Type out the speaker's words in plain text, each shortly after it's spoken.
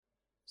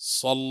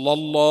صلى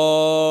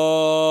الله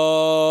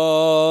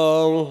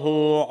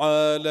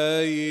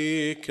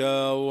عليك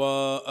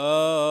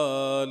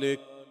وآلك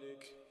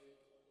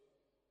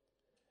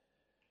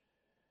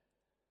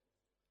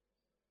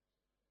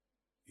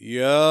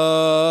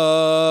يا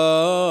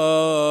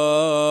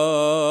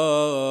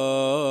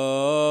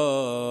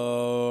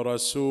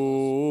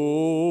رسول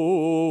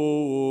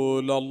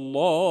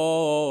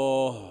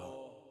الله.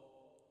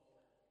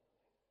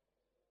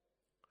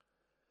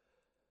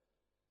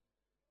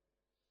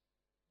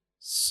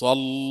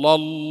 صلى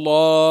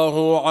الله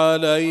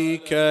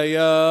عليك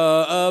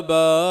يا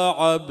أبا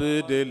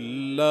عبد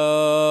الله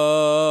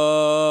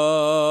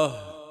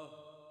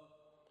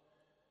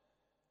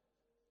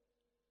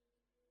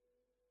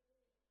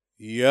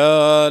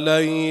يا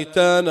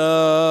ليتنا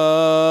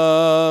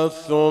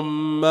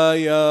ثم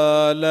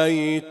يا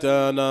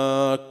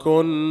ليتنا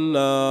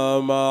كنا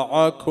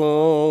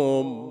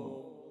معكم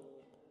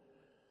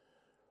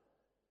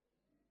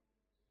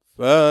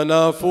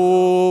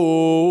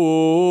فنفوز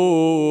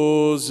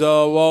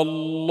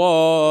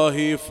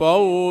والله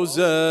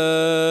فوزا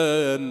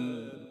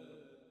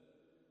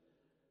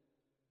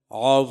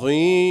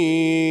عظيما.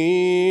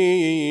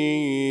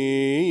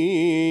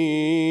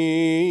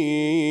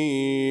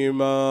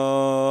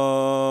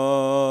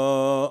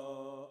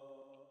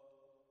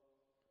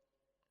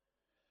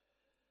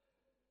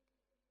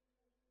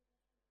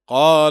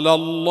 قال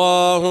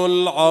الله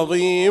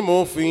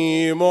العظيم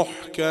في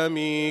محكم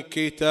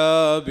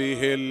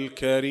كتابه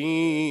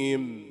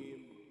الكريم: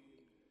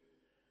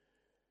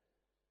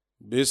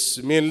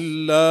 بسم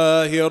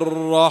الله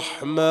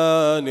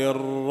الرحمن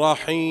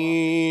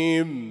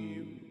الرحيم.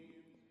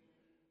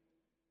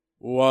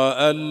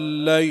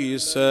 وأن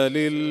ليس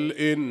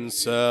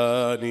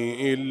للإنسان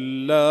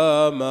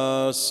إلا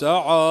ما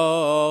سعى.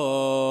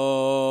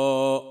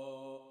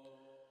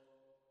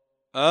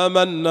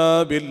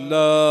 آمنا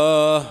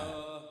بالله.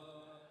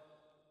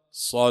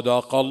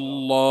 صدق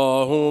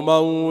الله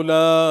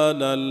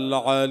مولانا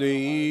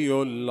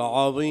العلي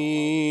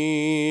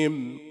العظيم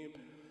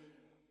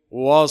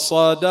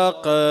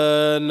وصدق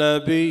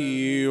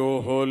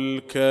نبيه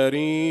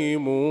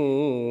الكريم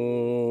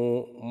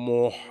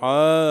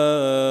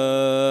محمد.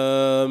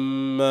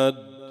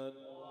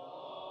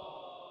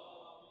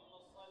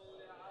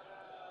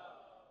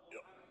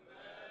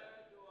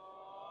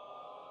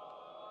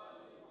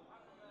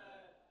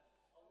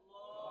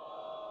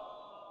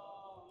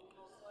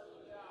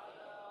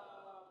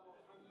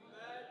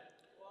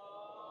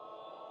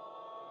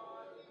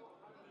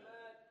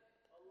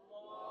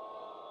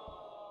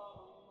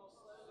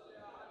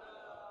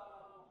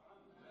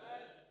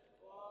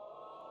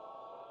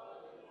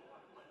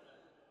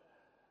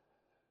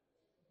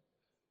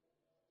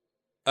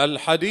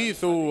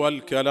 الحديث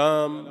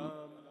والكلام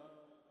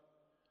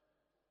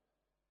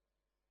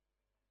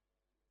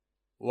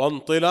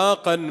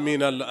وانطلاقا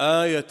من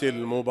الآية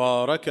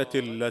المباركة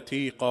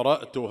التي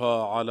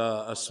قرأتها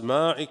على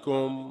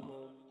أسماعكم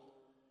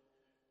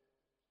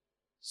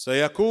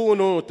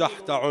سيكون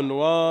تحت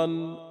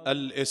عنوان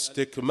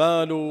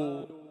الاستكمال: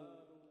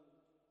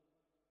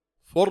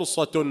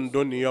 فرصة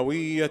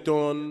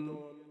دنيوية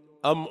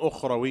أم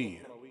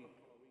أخروية.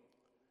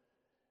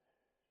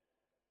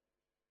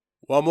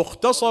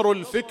 ومختصر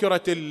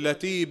الفكرة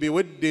التي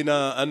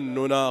بودنا أن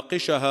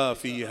نناقشها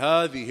في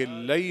هذه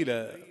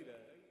الليلة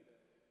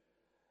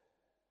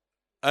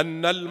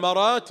أن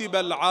المراتب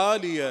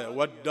العالية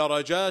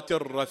والدرجات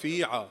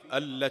الرفيعة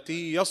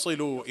التي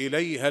يصل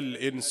إليها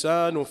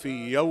الإنسان في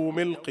يوم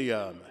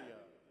القيامة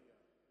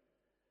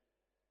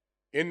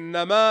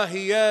إنما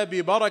هي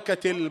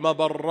ببركة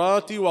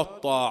المبرات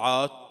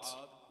والطاعات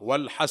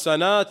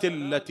والحسنات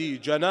التي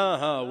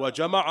جناها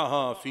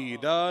وجمعها في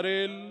دار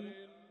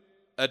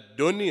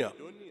الدنيا.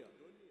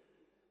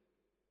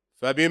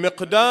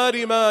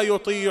 فبمقدار ما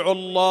يطيع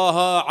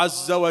الله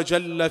عز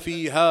وجل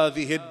في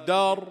هذه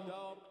الدار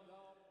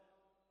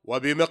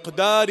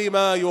وبمقدار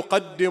ما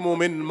يقدم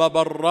من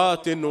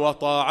مبرات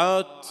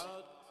وطاعات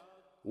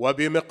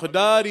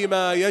وبمقدار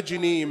ما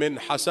يجني من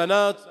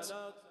حسنات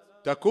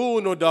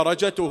تكون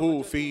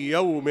درجته في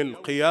يوم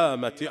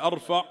القيامة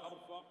أرفع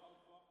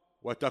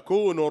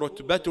وتكون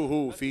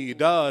رتبته في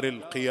دار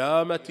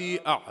القيامة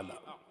أعلى.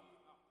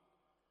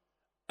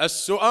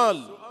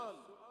 السؤال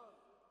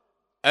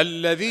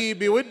الذي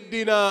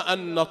بودنا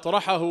أن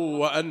نطرحه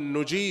وأن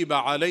نجيب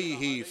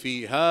عليه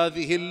في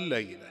هذه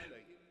الليلة: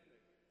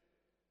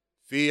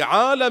 في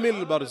عالم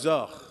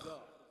البرزاخ،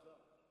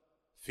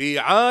 في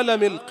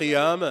عالم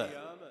القيامة،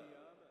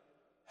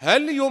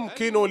 هل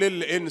يمكن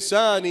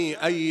للإنسان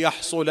أن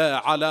يحصل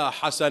على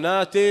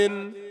حسنات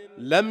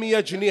لم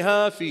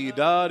يجنها في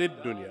دار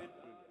الدنيا؟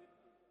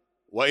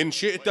 وإن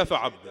شئت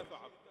فعبر.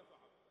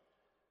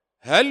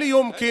 هل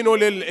يمكن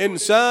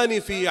للإنسان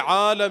في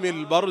عالم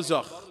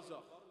البرزخ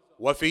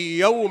وفي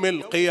يوم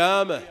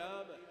القيامة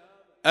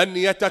أن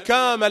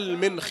يتكامل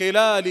من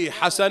خلال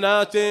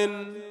حسنات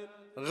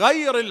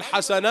غير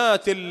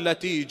الحسنات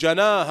التي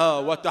جناها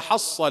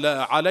وتحصل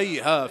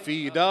عليها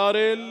في دار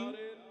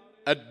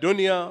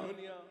الدنيا؟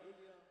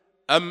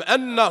 أم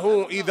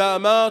أنه إذا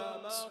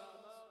مات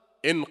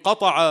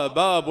انقطع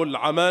باب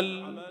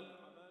العمل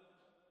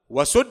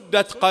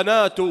وسدت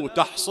قناة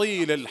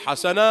تحصيل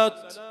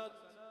الحسنات،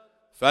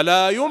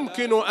 فلا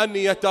يمكن أن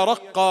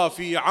يترقى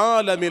في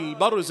عالم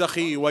البرزخ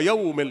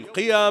ويوم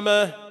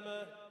القيامة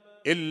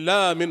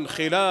إلا من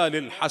خلال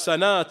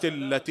الحسنات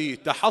التي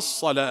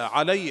تحصل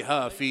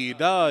عليها في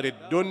دار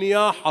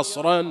الدنيا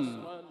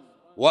حصرا،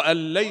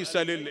 وأن ليس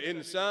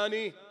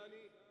للإنسان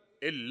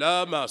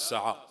إلا ما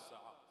سعى.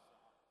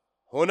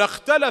 هنا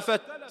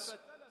اختلفت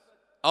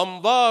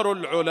أنظار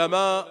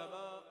العلماء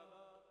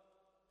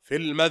في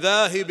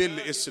المذاهب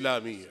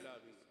الإسلامية.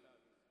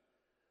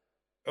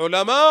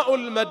 علماء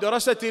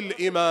المدرسة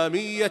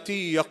الإمامية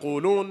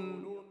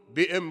يقولون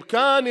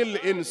بإمكان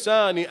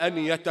الإنسان أن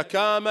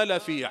يتكامل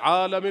في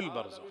عالم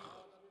البرزخ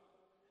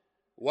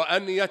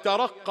وأن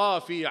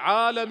يترقى في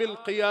عالم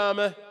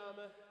القيامة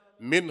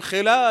من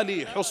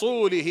خلال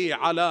حصوله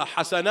على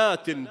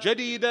حسنات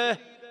جديدة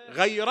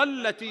غير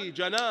التي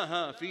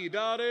جناها في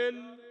دار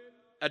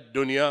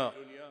الدنيا.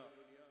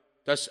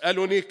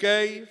 تسألني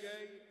كيف؟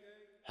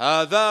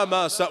 هذا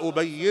ما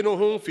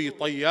سأبينه في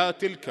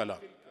طيات الكلام.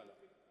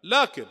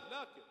 لكن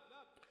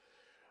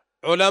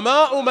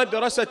علماء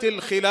مدرسة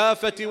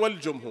الخلافة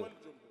والجمهور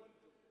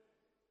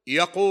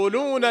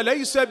يقولون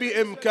ليس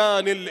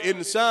بإمكان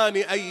الإنسان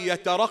أن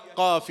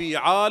يترقى في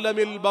عالم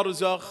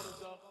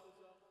البرزخ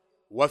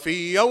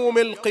وفي يوم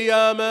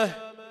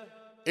القيامة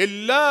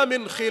إلا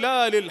من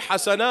خلال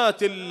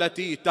الحسنات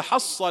التي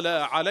تحصل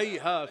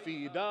عليها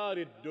في دار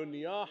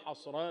الدنيا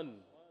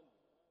حصرا،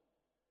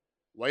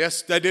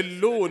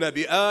 ويستدلون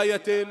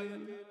بآية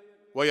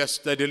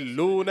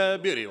ويستدلون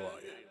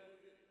برواية.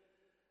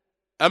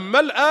 أما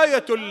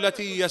الآية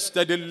التي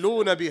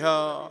يستدلون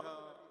بها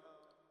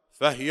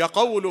فهي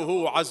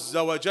قوله عز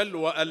وجل: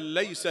 وأن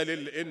ليس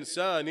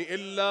للإنسان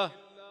إلا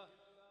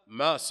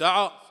ما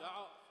سعى،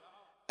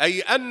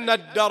 أي أن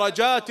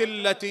الدرجات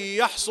التي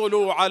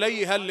يحصل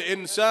عليها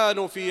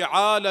الإنسان في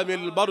عالم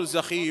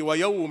البرزخ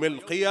ويوم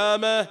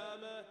القيامة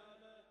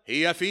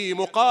هي في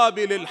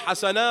مقابل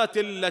الحسنات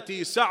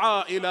التي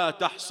سعى إلى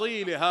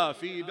تحصيلها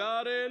في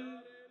دار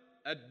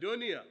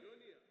الدنيا،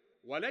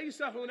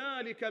 وليس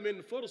هنالك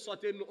من فرصة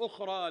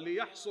أخرى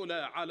ليحصل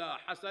على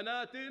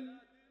حسنات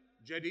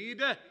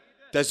جديدة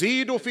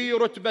تزيد في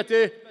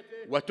رتبته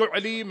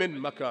وتعلي من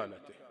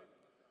مكانته.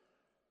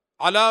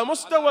 على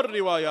مستوى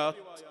الروايات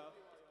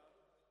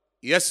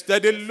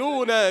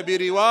يستدلون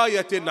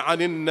برواية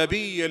عن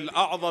النبي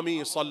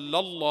الأعظم صلى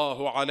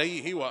الله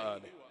عليه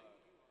وآله: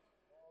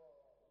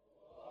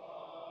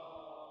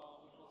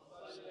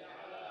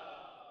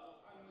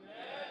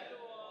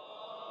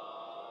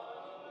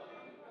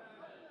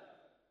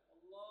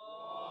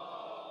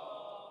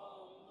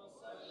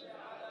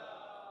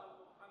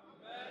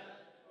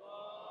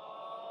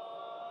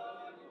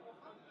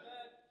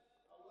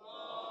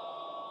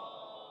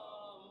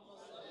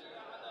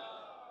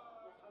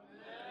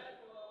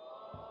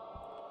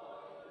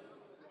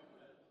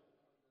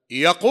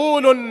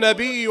 يقول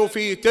النبي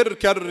في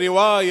تلك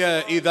الرواية: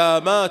 إذا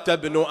مات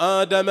ابن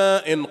آدم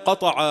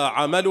انقطع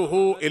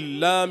عمله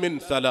إلا من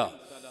ثلاث: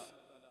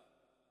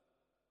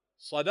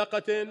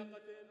 صدقة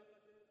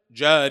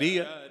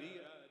جارية،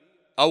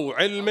 أو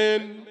علم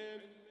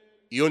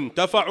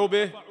ينتفع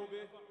به،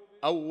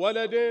 أو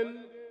ولد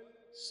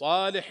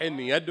صالح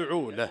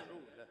يدعو له.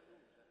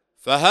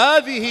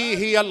 فهذه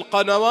هي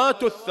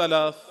القنوات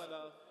الثلاث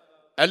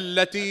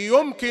التي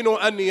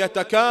يمكن أن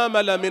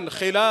يتكامل من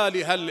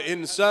خلالها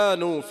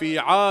الإنسان في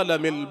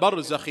عالم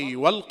البرزخ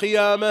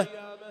والقيامة،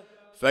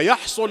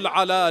 فيحصل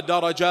على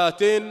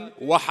درجات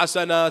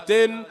وحسنات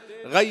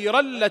غير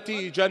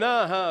التي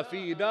جناها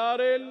في دار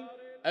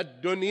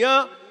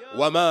الدنيا،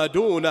 وما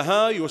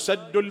دونها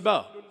يسد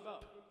الباب،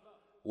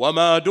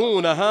 وما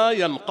دونها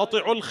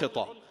ينقطع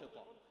الخطاب.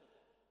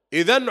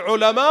 إذن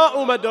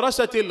علماء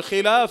مدرسة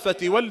الخلافة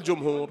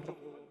والجمهور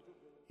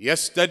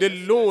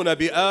يستدلون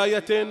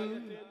بآية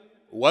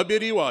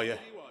وبرواية.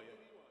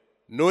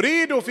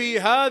 نريد في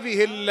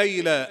هذه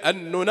الليلة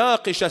أن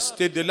نناقش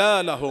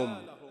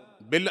استدلالهم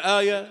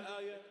بالآية،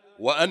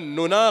 وأن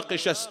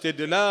نناقش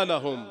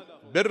استدلالهم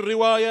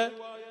بالرواية،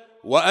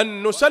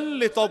 وأن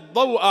نسلط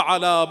الضوء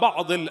على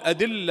بعض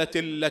الأدلة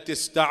التي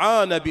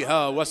استعان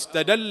بها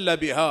واستدل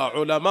بها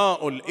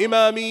علماء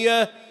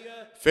الإمامية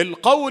في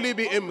القول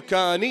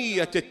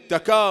بإمكانية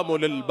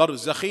التكامل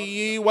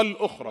البرزخي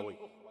والأخروي.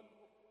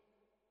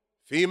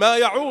 فيما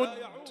يعود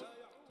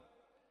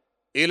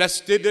إلى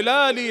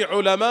استدلال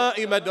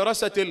علماء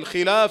مدرسة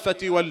الخلافة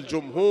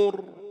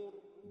والجمهور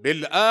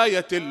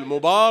بالآية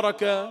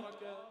المباركة،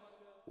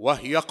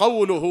 وهي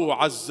قوله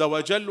عز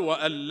وجل: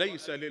 وأن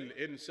ليس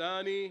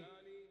للإنسان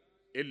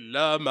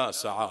إلا ما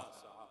سعى.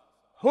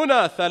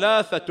 هنا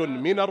ثلاثة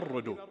من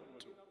الردود.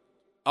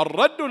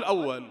 الرد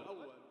الأول: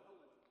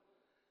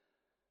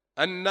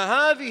 أن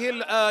هذه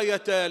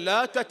الآية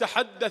لا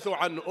تتحدث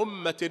عن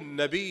أمة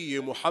النبي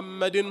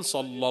محمد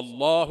صلى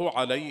الله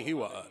عليه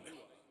وآله،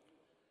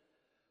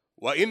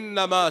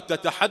 وإنما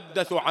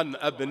تتحدث عن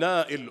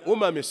أبناء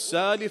الأمم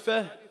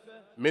السالفة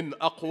من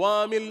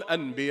أقوام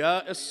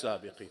الأنبياء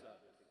السابقين.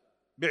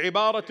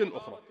 بعبارة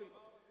أخرى،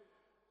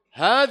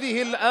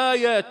 هذه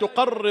الآية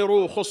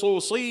تقرر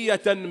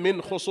خصوصية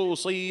من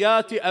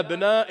خصوصيات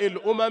أبناء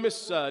الأمم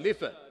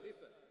السالفة.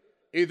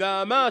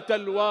 إذا مات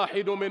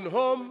الواحد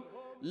منهم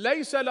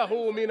ليس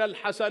له من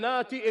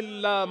الحسنات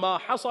إلا ما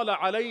حصل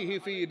عليه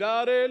في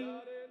دار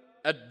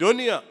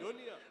الدنيا،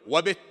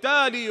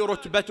 وبالتالي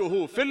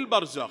رتبته في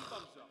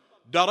البرزخ،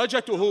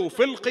 درجته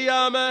في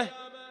القيامة،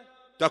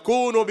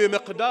 تكون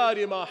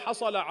بمقدار ما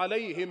حصل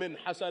عليه من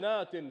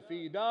حسنات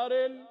في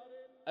دار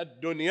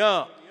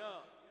الدنيا.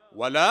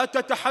 ولا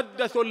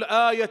تتحدث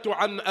الآية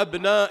عن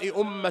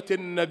أبناء أمة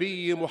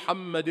النبي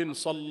محمد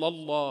صلى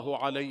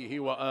الله عليه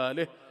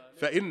وآله،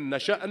 فإن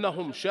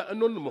شأنهم شأن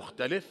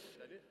مختلف.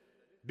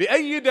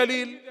 بأي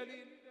دليل؟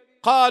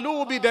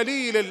 قالوا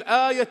بدليل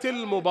الآية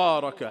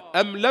المباركة: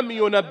 أم لم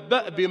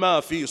ينبأ بما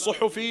في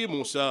صحف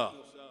موسى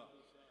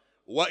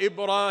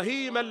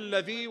وإبراهيم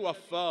الذي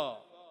وفى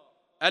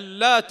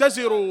ألا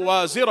تزر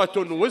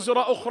وازرة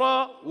وزر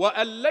أخرى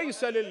وأن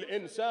ليس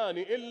للإنسان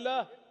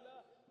إلا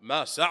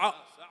ما سعى.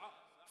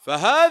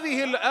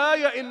 فهذه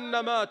الآية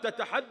إنما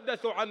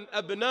تتحدث عن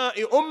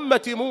أبناء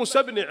أمة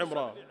موسى بن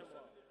عمران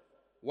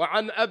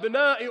وعن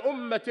أبناء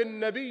أمة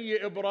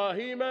النبي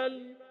إبراهيم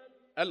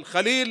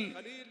الخليل،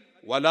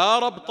 ولا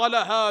ربط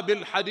لها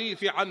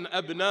بالحديث عن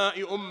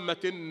أبناء أمة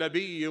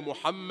النبي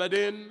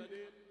محمد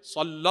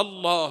صلى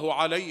الله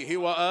عليه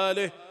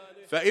وآله،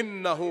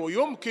 فإنه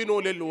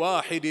يمكن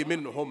للواحد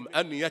منهم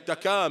أن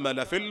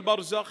يتكامل في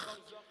البرزخ،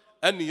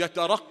 أن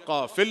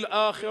يترقى في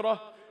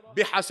الآخرة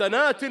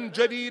بحسنات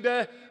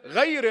جديدة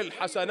غير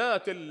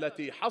الحسنات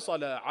التي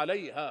حصل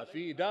عليها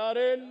في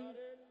دار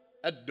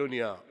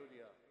الدنيا.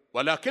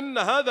 ولكن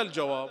هذا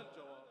الجواب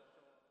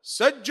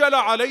سجل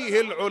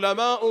عليه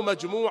العلماء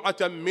مجموعة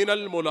من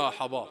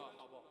الملاحظات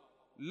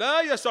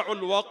لا يسع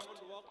الوقت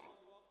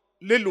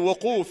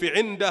للوقوف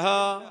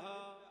عندها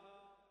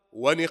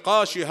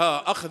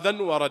ونقاشها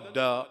أخذا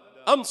وردا.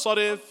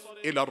 أنصرف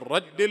إلى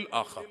الرد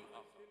الآخر.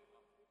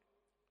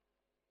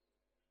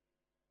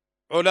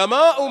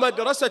 علماء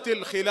مدرسة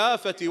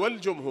الخلافة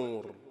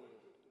والجمهور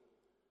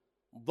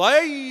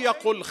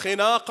ضيقوا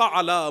الخناق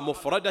على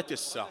مفردة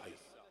السعي.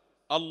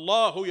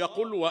 الله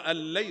يقول: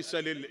 وأن ليس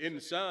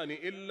للإنسان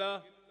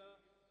إلا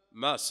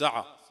ما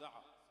سعى.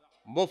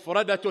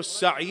 مفردة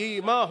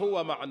السعي ما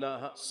هو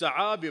معناها؟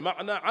 سعى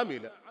بمعنى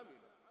عمل،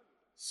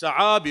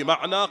 سعى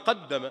بمعنى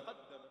قدم،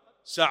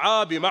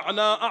 سعى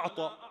بمعنى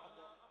أعطى.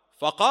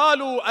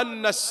 فقالوا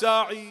أن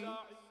الساعي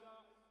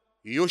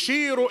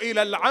يشير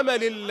إلى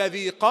العمل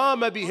الذي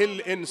قام به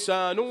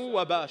الإنسان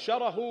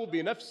وباشره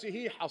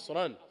بنفسه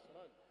حصرا،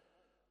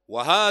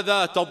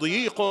 وهذا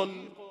تضييق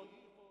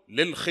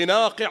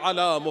للخناق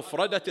على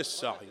مفردة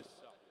السعي،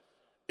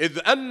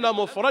 إذ أن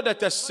مفردة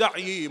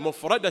السعي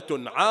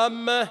مفردة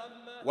عامة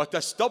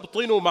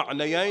وتستبطن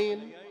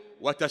معنيين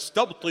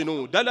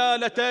وتستبطن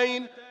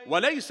دلالتين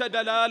وليس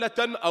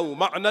دلالة أو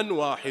معنى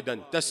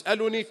واحدا.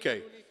 تسألني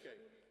كيف؟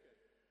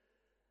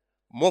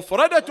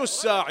 مفردة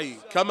الساعي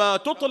كما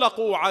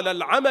تطلق على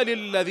العمل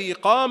الذي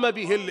قام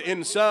به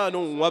الإنسان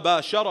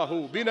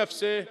وباشره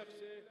بنفسه،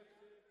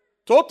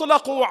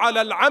 تطلق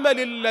على العمل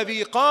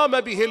الذي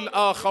قام به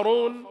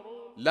الآخرون،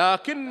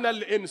 لكن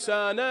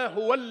الإنسان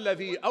هو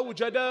الذي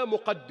أوجد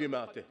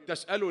مقدماته.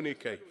 تسألني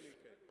كيف؟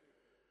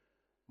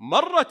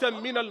 مرة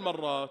من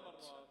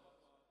المرات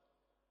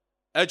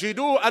أجد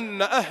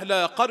أن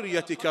أهل قرية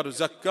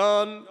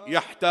كرزكان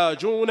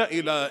يحتاجون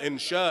إلى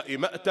إنشاء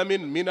مأتم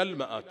من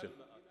المآتم،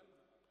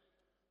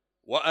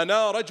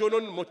 وأنا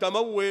رجل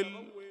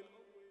متمول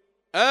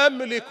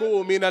أملك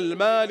من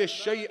المال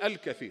الشيء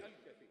الكثير،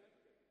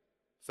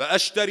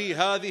 فأشتري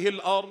هذه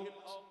الأرض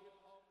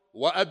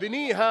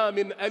وأبنيها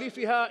من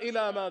ألفها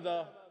إلى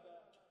ماذا؟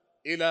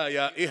 إلى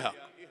يائها.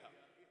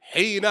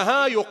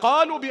 حينها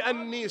يقال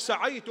بأني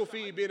سعيت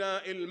في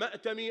بناء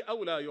المأتم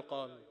أو لا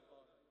يقال؟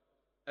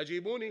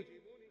 أجيبوني.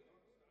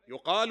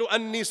 يقال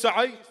أني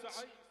سعيت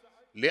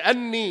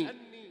لأني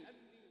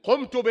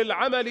قمت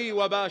بالعمل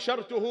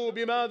وباشرته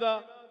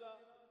بماذا؟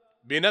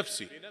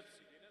 بنفسي.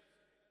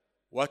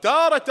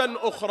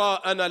 وتارة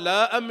أخرى أنا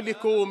لا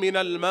أملك من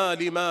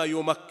المال ما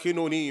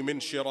يمكنني من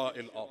شراء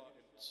الأرض،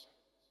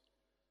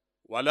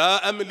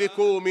 ولا أملك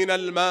من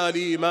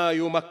المال ما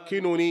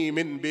يمكنني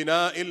من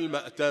بناء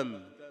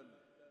المأتم،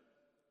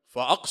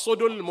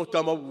 فأقصد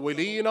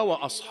المتمولين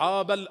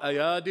وأصحاب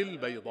الأيادي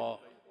البيضاء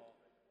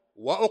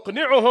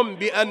وأقنعهم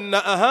بأن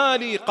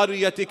أهالي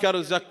قرية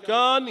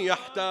كرزكان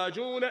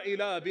يحتاجون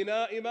إلى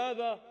بناء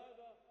ماذا؟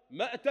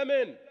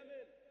 مأتم،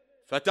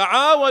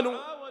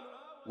 فتعاونوا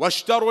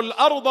واشتروا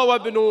الأرض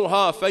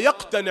وابنوها.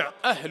 فيقتنع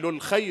أهل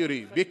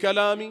الخير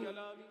بكلامي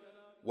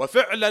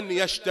وفعلا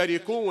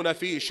يشتركون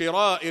في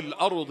شراء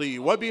الأرض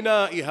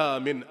وبنائها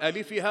من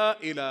ألفها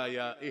إلى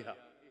يائها.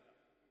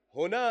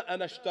 هنا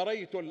أنا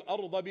اشتريت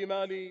الأرض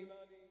بمالي؟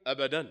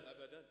 أبدا.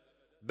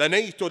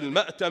 بنيت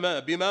المأتم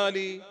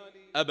بمالي؟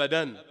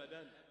 أبدا.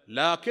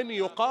 لكن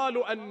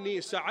يقال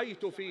أني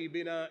سعيت في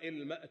بناء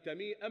المأتم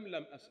أم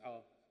لم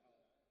أسعى؟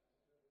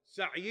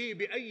 سعيي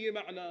بأي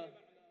معنى؟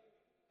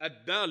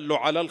 الدال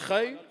على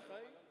الخير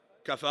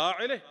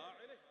كفاعله.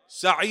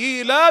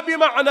 سعيي لا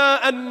بمعنى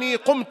أني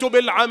قمت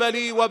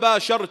بالعمل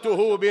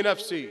وباشرته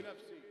بنفسي،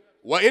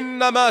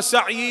 وإنما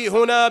سعيي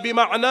هنا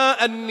بمعنى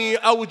أني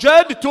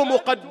أوجدت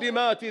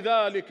مقدمات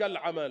ذلك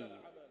العمل.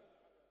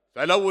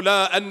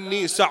 فلولا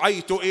أني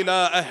سعيت إلى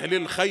أهل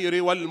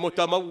الخير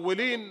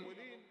والمتمولين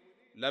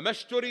لما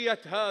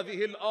اشتريت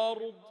هذه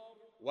الأرض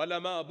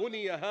ولما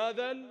بني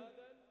هذا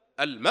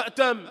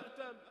المأتم.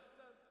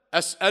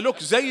 أسألك،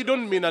 زيد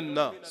من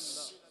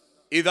الناس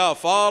إذا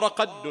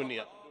فارق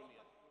الدنيا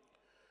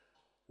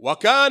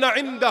وكان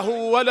عنده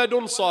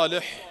ولد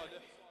صالح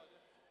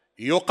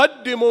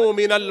يقدم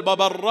من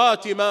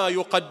الببرات ما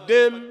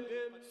يقدم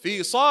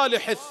في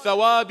صالح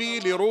الثواب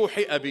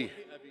لروح أبيه،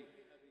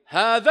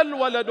 هذا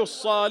الولد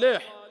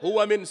الصالح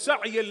هو من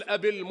سعي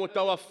الأب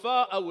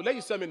المتوفى أو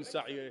ليس من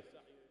سعيه؟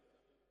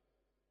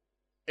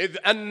 إذ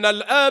أن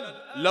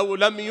الأب لو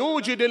لم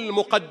يوجد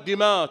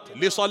المقدمات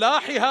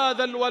لصلاح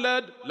هذا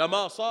الولد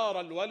لما صار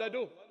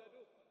الولد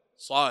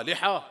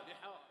صالحا،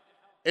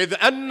 إذ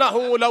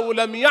أنه لو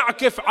لم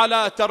يعكف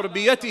على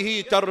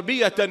تربيته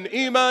تربية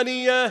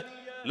إيمانية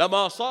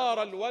لما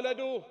صار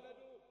الولد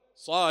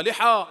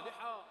صالحا.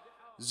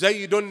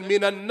 زيد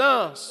من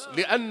الناس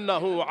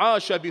لأنه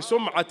عاش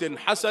بسمعة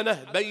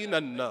حسنة بين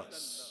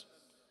الناس،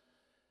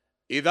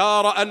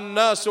 إذا رأى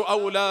الناس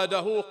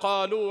أولاده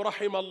قالوا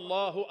رحم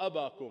الله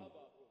أباكم.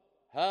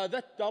 هذا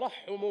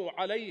الترحم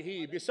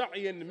عليه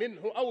بسعي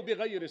منه أو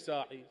بغير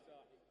سعي؟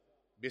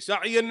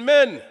 بسعي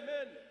منه.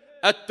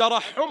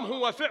 الترحم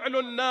هو فعل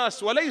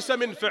الناس وليس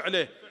من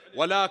فعله،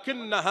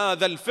 ولكن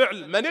هذا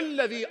الفعل من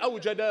الذي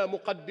أوجد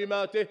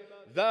مقدماته؟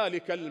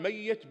 ذلك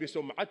الميت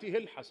بسمعته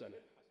الحسنة.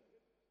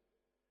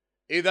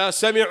 إذا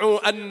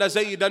سمعوا أن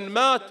زيدا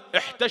مات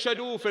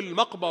احتشدوا في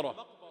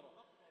المقبرة،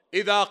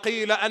 إذا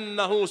قيل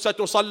أنه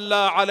ستصلى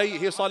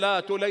عليه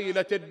صلاة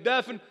ليلة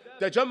الدفن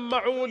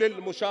تجمعوا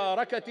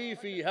للمشاركة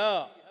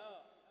فيها.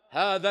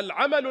 هذا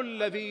العمل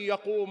الذي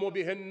يقوم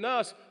به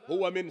الناس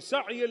هو من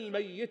سعي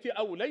الميت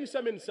أو ليس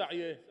من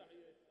سعيه؟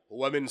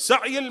 هو من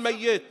سعي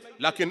الميت،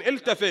 لكن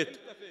التفت،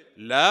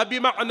 لا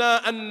بمعنى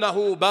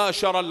أنه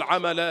باشر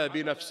العمل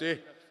بنفسه،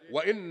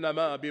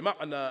 وإنما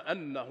بمعنى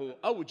أنه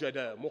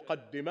أوجد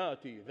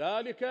مقدمات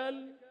ذلك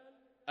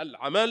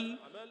العمل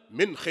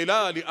من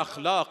خلال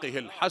أخلاقه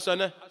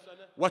الحسنة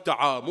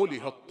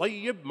وتعامله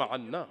الطيب مع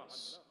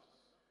الناس.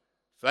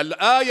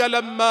 فالآية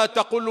لما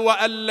تقول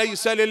وأن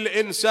ليس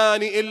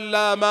للإنسان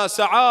إلا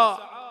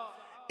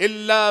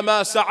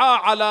ما سعى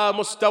على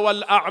مستوى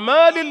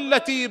الأعمال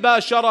التي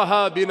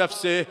باشرها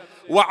بنفسه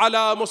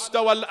وعلى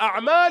مستوى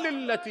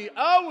الأعمال التي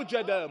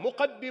أوجد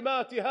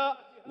مقدماتها،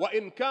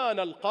 وإن كان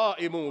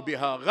القائم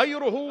بها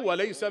غيره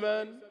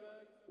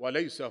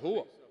وليس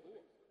هو.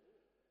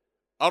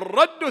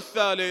 الرد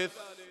الثالث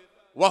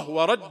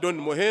وهو رد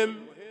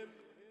مهم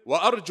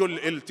وأرجو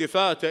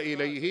الالتفات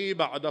إليه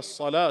بعد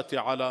الصلاة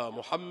على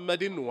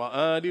محمد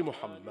وآل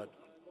محمد.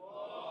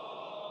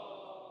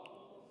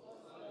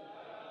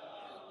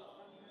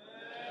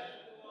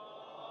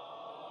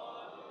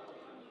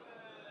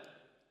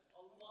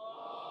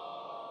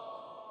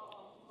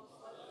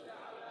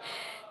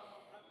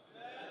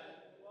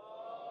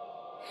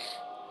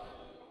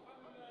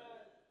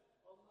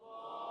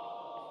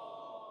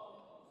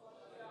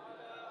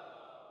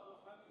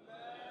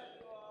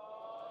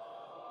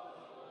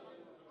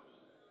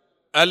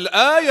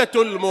 الآية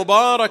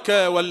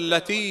المباركة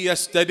والتي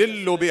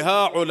يستدل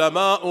بها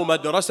علماء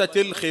مدرسة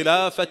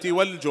الخلافة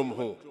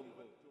والجمهور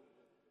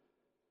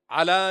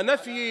على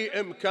نفي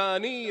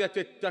إمكانية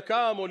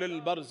التكامل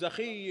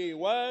البرزخي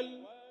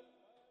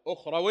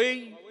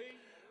والأخروي،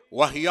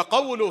 وهي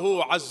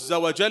قوله عز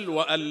وجل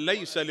وأن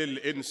ليس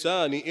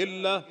للإنسان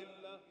إلا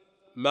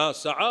ما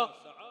سعى.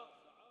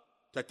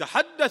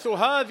 تتحدث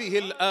هذه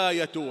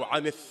الآية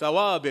عن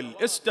الثواب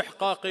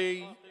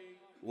الاستحقاقي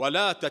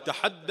ولا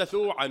تتحدث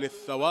عن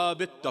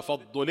الثواب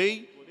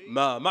التفضلي.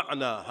 ما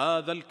معنى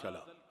هذا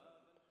الكلام؟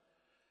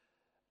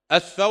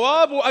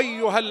 الثواب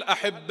أيها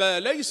الأحبة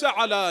ليس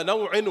على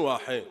نوع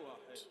واحد،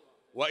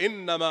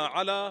 وإنما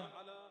على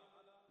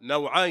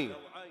نوعين: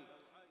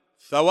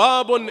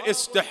 ثواب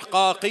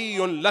استحقاقي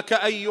لك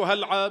أيها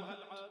العبد،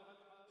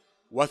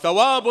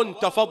 وثواب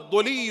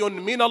تفضلي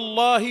من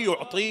الله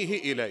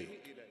يعطيه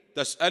إليك.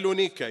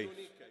 تسألني كيف؟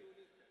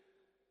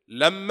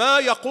 لما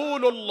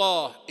يقول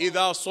الله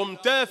إذا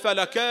صمت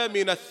فلك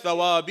من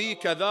الثواب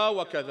كذا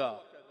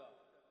وكذا،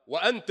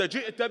 وأنت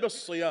جئت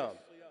بالصيام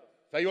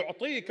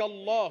فيعطيك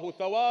الله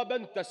ثوابا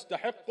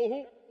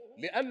تستحقه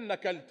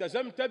لأنك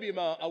التزمت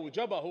بما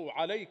أوجبه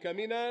عليك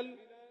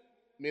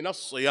من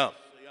الصيام.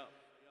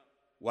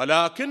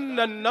 ولكن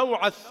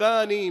النوع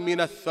الثاني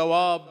من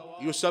الثواب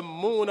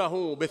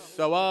يسمونه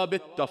بالثواب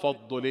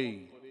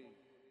التفضلي،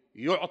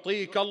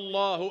 يعطيك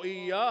الله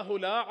إياه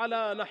لا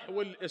على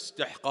نحو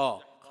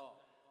الاستحقاق،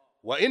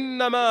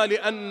 وإنما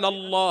لأن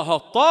الله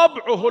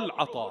طبعه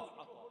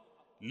العطاء،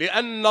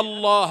 لأن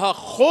الله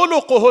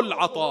خلقه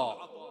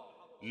العطاء،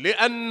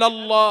 لأن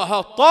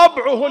الله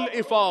طبعه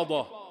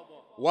الإفاضة.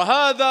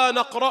 وهذا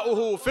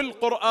نقرأه في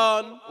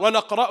القرآن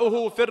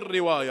ونقرأه في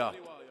الروايات.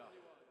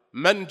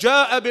 من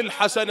جاء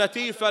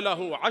بالحسنة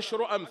فله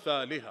 10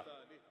 أمثالها.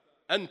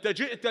 أنت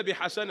جئت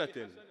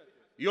بحسنة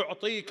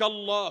يعطيك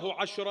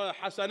الله 10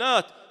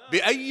 حسنات.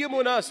 بأي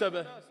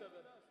مناسبة؟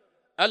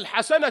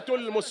 الحسنة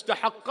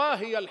المستحقة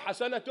هي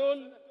الحسنة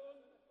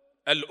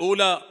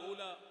الأولى،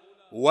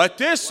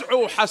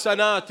 و9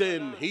 حسنات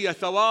هي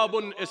ثواب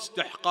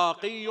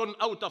استحقاقي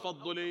أو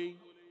تفضلي،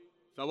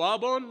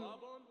 ثواب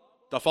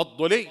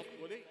تفضلي.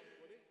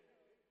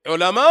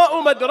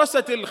 علماء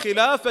مدرسة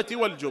الخلافة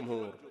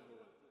والجمهور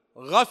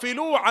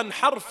غفلوا عن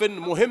حرف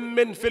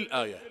مهم في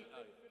الآية.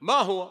 ما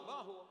هو؟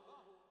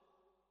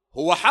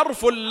 هو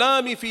حرف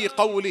اللام في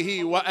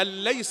قوله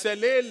وأن ليس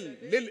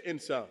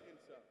للإنسان.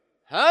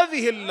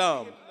 هذه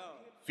اللام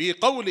في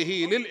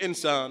قوله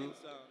للإنسان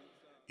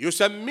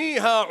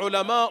يسميها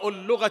علماء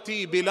اللغة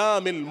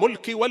بلام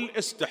الملك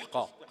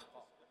والاستحقاق.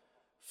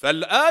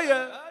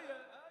 فالآية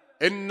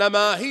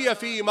إنما هي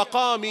في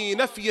مقام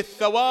نفي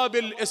الثواب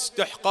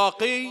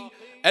الاستحقاقي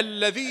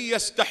الذي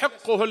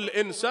يستحقه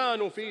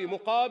الإنسان في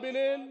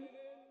مقابل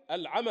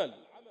العمل.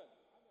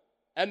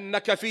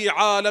 أنك في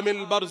عالم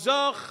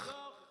البرزخ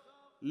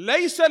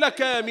ليس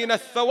لك من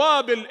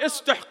الثواب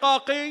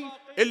الاستحقاقي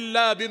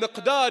إلا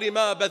بمقدار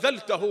ما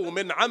بذلته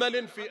من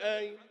عمل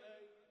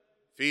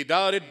في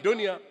دار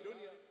الدنيا.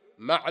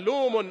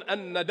 معلوم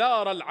أن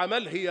دار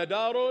العمل هي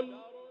دار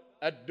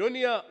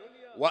الدنيا،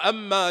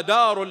 وأما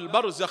دار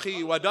البرزخ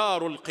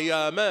ودار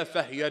القيامة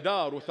فهي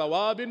دار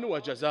ثواب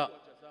وجزاء.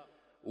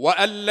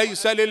 وأن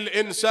ليس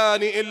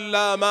للإنسان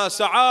إلا ما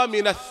سعى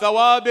من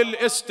الثواب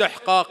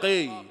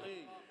الاستحقاقي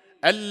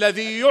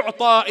الذي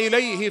يعطى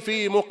إليه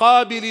في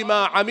مقابل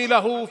ما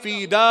عمله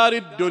في دار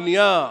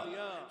الدنيا.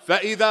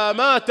 فإذا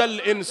مات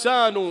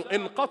الإنسان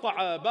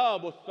انقطع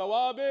باب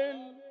الثواب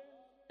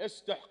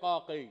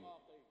الاستحقاقي.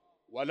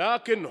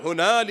 ولكن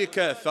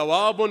هنالك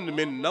ثواب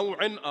من نوع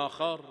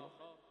آخر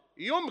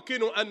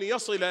يمكن أن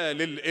يصل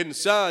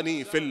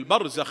للإنسان في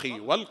البرزخ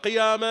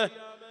والقيامة،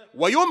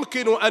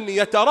 ويمكن أن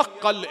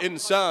يترقى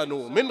الإنسان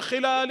من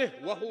خلاله،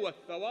 وهو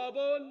الثواب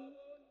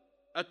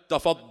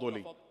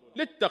التفضلي.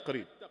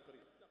 للتقريب،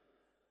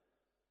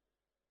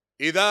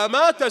 إذا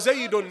مات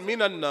زيد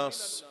من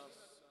الناس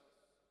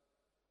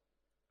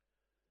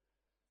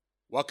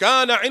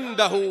وكان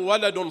عنده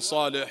ولد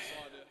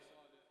صالح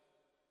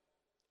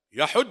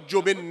يحج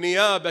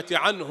بالنيابة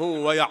عنه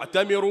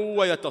ويعتمر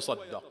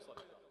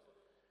ويتصدق،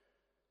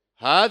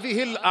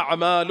 هذه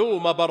الأعمال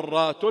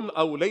مبرات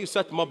أو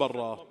ليست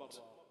مبرات؟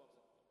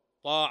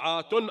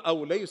 طاعات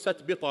أو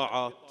ليست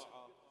بطاعات؟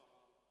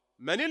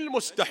 من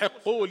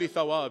المستحق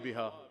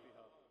لثوابها؟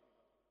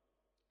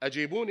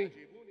 أجيبوني،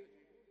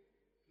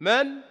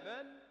 من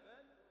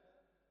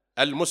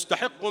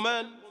المستحق؟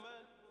 من؟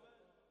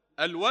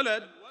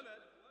 الولد،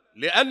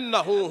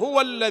 لأنه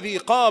هو الذي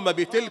قام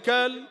بتلك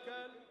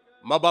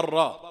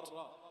المبرات.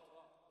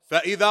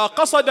 فإذا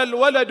قصد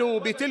الولد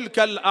بتلك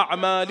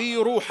الأعمال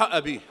روح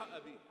أبيه،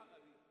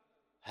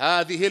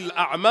 هذه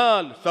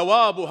الأعمال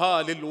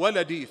ثوابها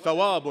للولد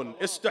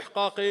ثواب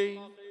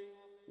استحقاقي،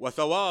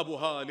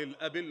 وثوابها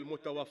للأب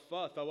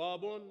المتوفى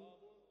ثواب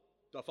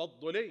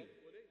تفضلي.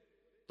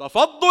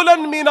 تفضلا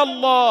من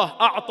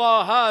الله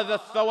أعطى هذا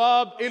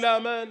الثواب إلى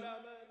من؟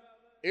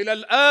 إلى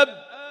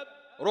الأب،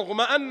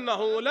 رغم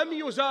أنه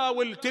لم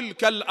يزاول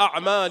تلك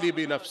الأعمال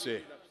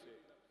بنفسه.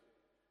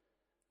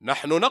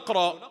 نحن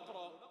نقرأ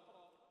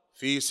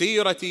في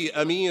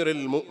سيرة أمير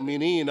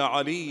المؤمنين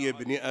علي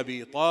بن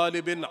أبي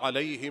طالب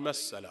عليهما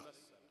السلام،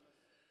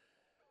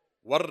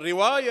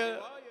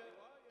 والرواية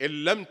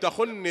إن لم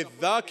تخن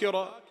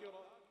الذاكرة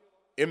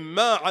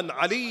إما عن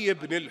علي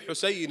بن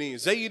الحسين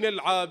زين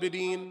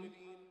العابدين،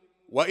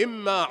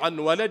 وإما عن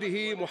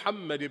ولده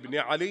محمد بن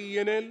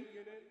علي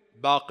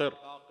الباقر.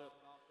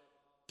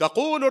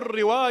 تقول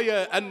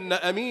الرواية أن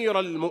أمير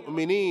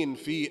المؤمنين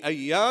في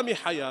أيام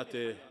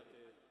حياته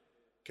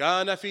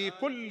كان في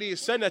كل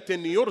سنة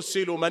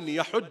يرسل من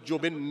يحج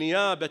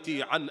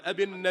بالنيابة عن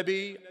أبي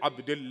النبي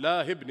عبد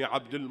الله بن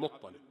عبد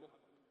المطلب،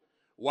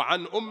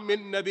 وعن أم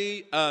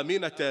النبي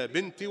آمنة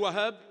بنت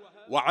وهب،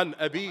 وعن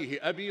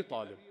أبيه أبي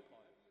طالب.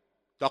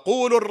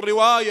 تقول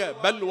الرواية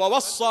بل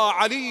ووصى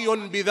علي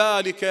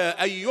بذلك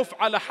أن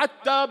يفعل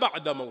حتى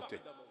بعد موته.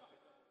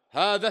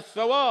 هذا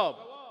الثواب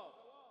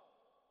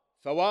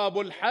ثواب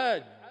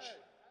الحاج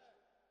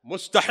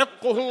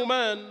مستحقه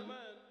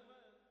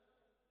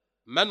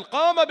من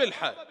قام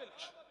بالحج،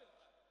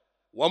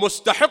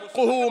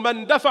 ومستحقه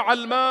من دفع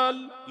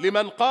المال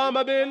لمن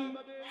قام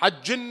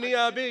بالحج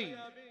النيابي.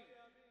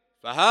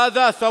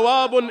 فهذا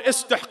ثواب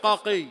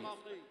استحقاقي،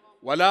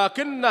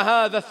 ولكن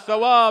هذا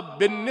الثواب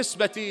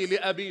بالنسبة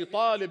لأبي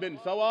طالب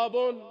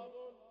ثواب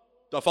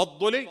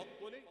تفضلي،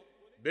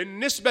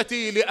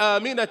 بالنسبة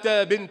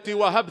لآمنة بنت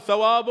وهب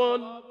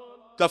ثواب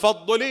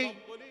تفضلي،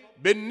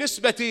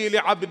 بالنسبة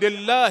لعبد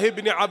الله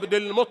بن عبد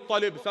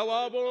المطلب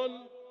ثواب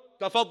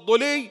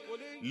تفضلي،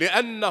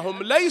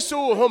 لأنهم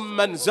ليسوا هم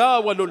من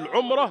زاولوا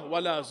العمرة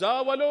ولا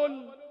زاولوا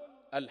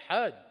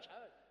الحاج.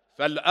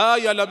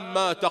 فالآية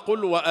لما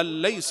تقول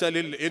وأن ليس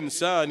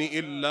للإنسان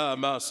إلا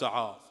ما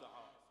سعى،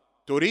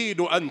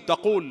 تريد أن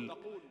تقول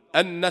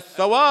أن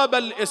الثواب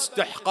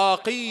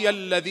الاستحقاقي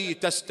الذي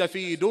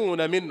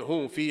تستفيدون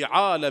منه في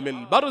عالم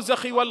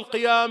البرزخ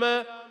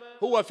والقيامة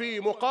هو في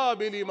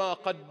مقابل ما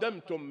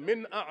قدمتم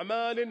من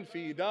أعمال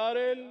في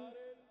دار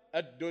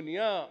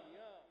الدنيا،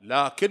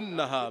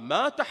 لكنها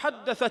ما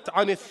تحدثت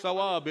عن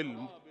الثواب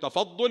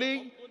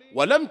التفضلي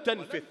ولم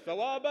تنفي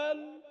الثواب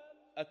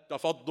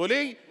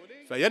التفضلي،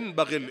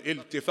 فينبغي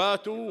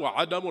الالتفات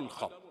وعدم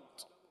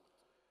الخلط.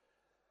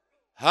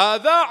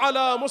 هذا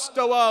على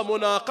مستوى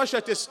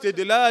مناقشة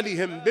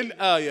استدلالهم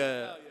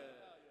بالآية.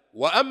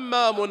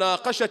 وأما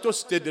مناقشة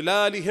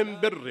استدلالهم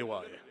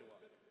بالرواية،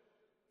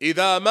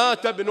 إذا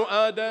مات ابن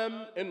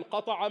آدم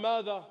انقطع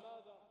ماذا؟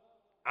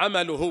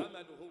 عمله.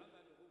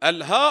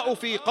 الهاء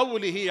في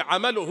قوله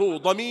عمله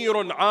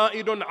ضمير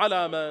عائد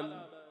على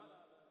من؟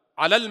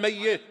 على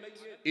الميت.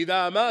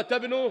 إذا مات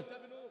ابن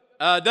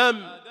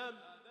آدم،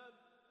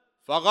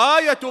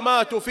 فغاية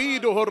ما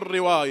تفيده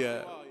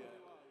الرواية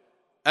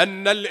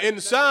أن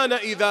الإنسان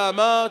إذا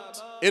مات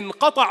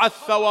انقطع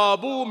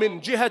الثواب من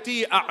جهة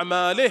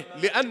أعماله،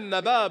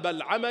 لأن باب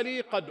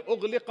العمل قد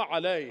أغلق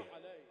عليه،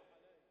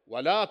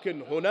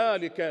 ولكن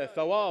هنالك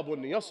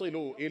ثواب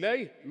يصل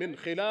إليه من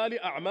خلال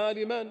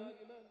أعمال من؟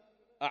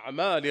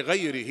 أعمال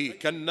غيره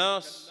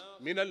كالناس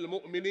من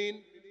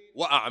المؤمنين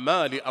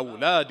وأعمال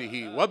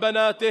أولاده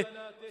وبناته.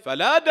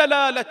 فلا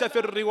دلالة في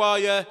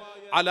الرواية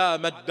على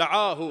ما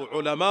ادعاه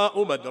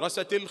علماء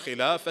مدرسة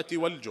الخلافة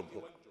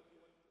والجمهور.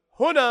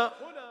 هنا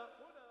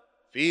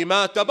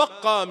فيما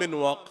تبقى من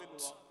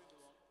وقت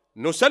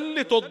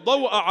نسلط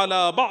الضوء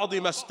على بعض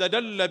ما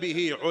استدل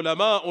به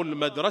علماء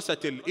المدرسة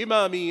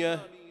الإمامية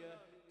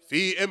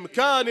في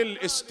إمكان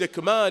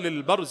الاستكمال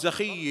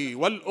البرزخي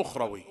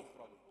والأخروي.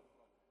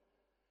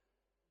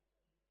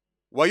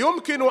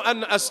 ويمكن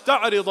أن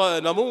أستعرض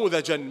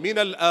نموذجا من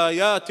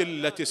الآيات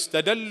التي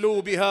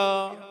استدلوا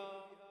بها،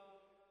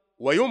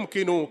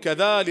 ويمكن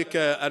كذلك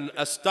أن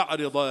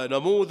أستعرض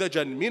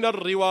نموذجا من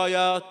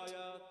الروايات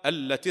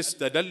التي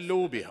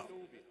استدلوا بها.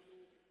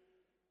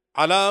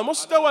 على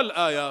مستوى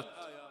الآيات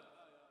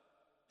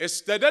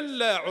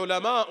استدل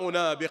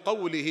علماؤنا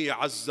بقوله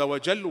عز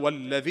وجل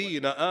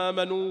والذين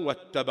آمنوا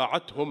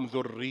واتبعتهم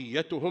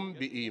ذريتهم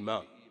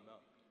بإيمان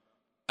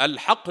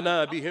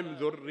ألحقنا بهم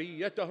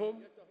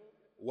ذريتهم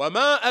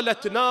وما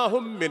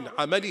ألتناهم من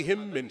عملهم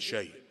من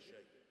شيء.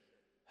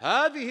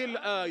 هذه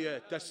الآية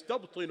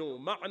تستبطن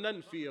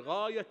معنى في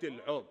غاية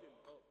العمق.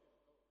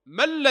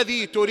 ما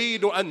الذي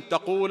تريد أن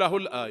تقوله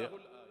الآية؟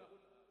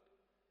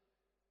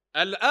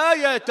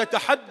 الآية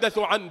تتحدث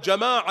عن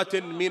جماعة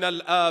من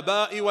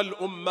الآباء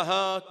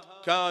والأمهات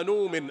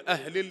كانوا من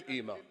أهل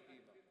الإيمان،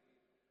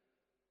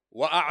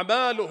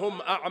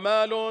 وأعمالهم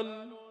أعمال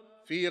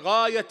في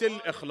غاية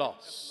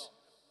الإخلاص.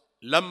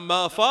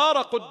 لما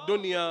فارقوا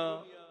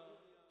الدنيا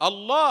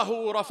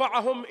الله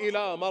رفعهم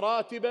إلى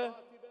مراتب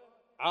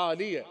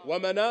عالية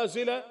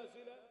ومنازل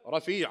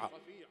رفيعة.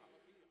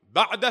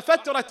 بعد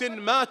فترة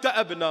مات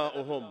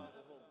أبناؤهم.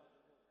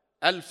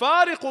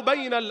 الفارق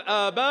بين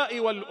الآباء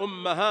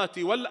والأمهات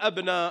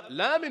والأبناء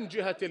لا من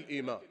جهة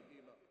الإيمان،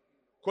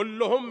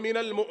 كلهم من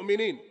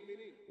المؤمنين،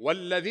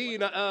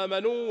 والذين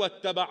آمنوا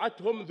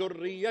واتبعتهم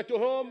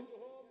ذريتهم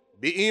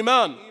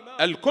بإيمان،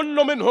 الكل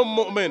منهم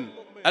مؤمن.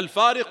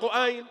 الفارق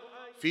أين؟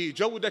 في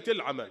جودة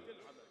العمل.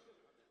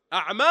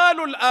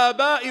 أعمال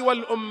الآباء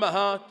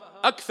والأمهات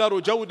أكثر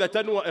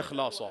جودة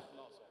وإخلاصا،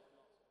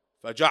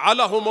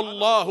 فجعلهم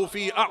الله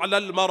في أعلى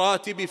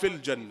المراتب في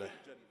الجنة.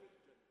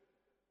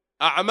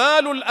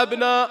 أعمال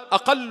الأبناء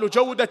أقل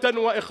جودة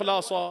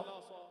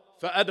وإخلاصا،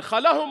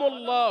 فأدخلهم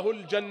الله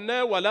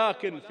الجنة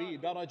ولكن في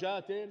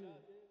درجات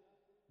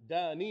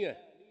دانية.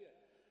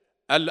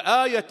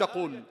 الآية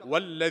تقول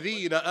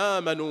والذين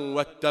آمنوا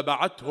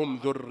واتبعتهم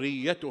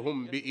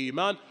ذريتهم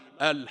بإيمان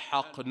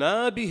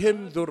ألحقنا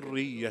بهم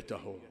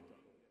ذريتهم،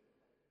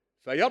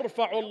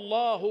 فيرفع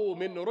الله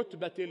من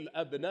رتبة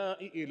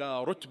الأبناء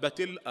إلى رتبة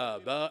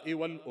الآباء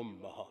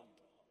والأمهات،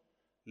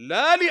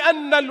 لا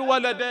لأن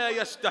الولد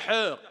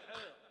يستحق،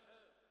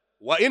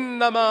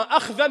 وإنما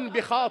أخذا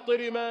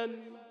بخاطر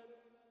من؟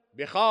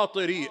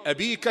 بخاطر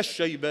أبيك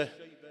الشيبة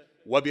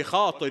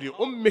وبخاطر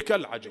أمك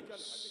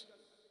العجوز.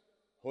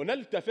 هنا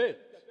التفت: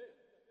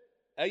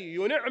 أي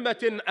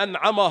نعمة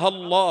أنعمها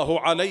الله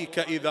عليك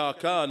إذا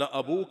كان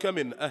أبوك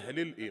من أهل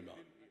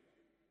الإيمان،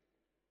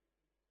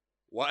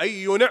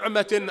 وأي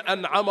نعمة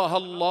أنعمها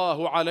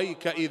الله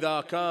عليك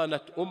إذا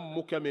كانت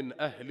أمك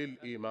من أهل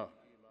الإيمان.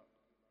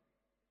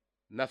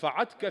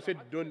 نفعتك في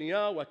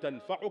الدنيا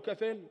وتنفعك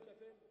في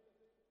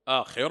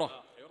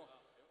الآخرة،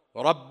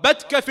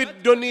 ربتك في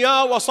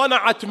الدنيا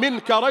وصنعت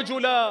منك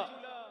رجلا،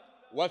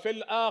 وفي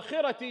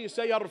الآخرة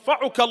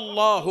سيرفعك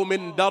الله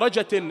من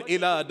درجة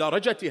إلى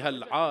درجتها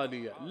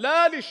العالية،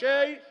 لا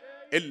لشيء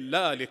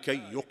إلا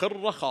لكي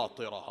يقر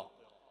خاطرها.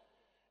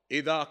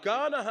 إذا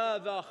كان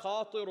هذا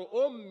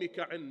خاطر أمك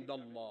عند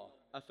الله،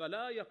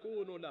 أفلا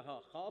يكون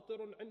لها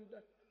خاطر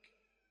عندك؟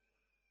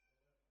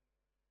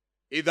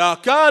 إذا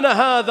كان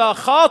هذا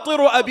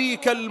خاطر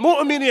أبيك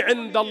المؤمن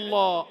عند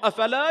الله،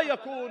 أفلا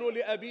يكون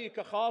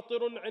لأبيك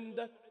خاطر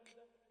عندك؟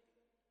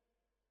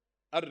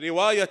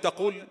 الرواية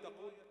تقول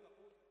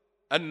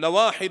أن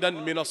واحدا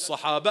من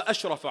الصحابة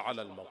أشرف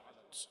على الموت،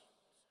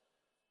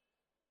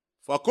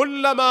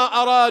 فكلما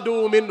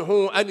أرادوا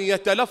منه أن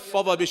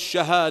يتلفظ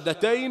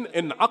بالشهادتين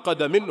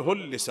انعقد منه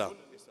اللسان.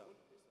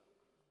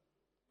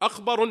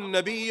 أخبروا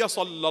النبي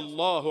صلى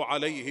الله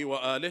عليه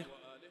وآله،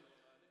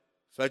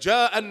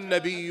 فجاء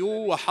النبي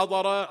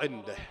وحضر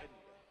عنده،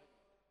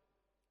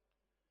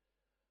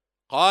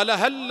 قال: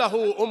 هل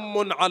له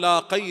أم على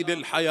قيد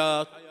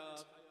الحياة؟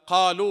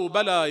 قالوا: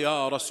 بلى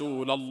يا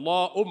رسول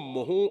الله،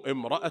 أمه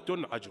امرأة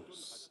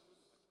عجوز.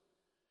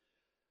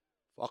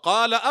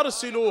 فقال: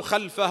 أرسلوا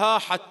خلفها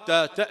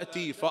حتى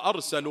تأتي.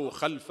 فأرسلوا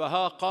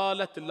خلفها،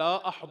 قالت: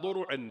 لا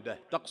أحضر عنده،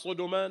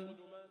 تقصد من؟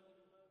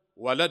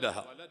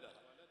 ولدها.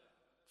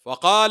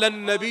 فقال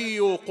النبي: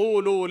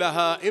 قولوا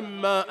لها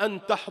إما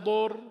أن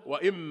تحضر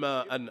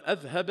وإما أن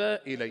أذهب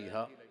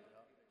إليها.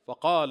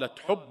 فقالت: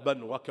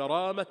 حبا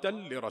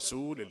وكرامة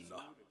لرسول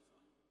الله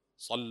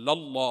صلى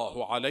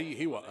الله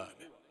عليه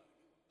وآله.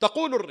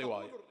 تقول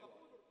الرواية: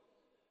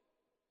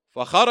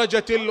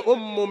 فخرجت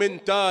الأم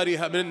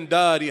من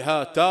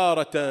دارها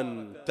تارة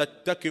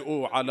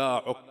تتكئ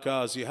على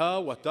عكازها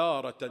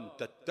وتارة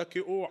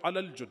تتكئ على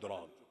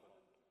الجدران،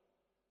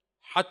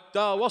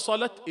 حتى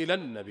وصلت إلى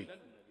النبي.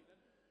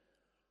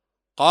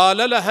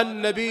 قال لها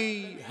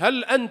النبي: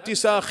 هل أنت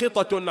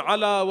ساخطة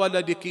على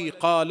ولدك؟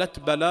 قالت: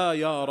 بلى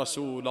يا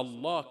رسول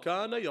الله،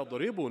 كان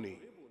يضربني.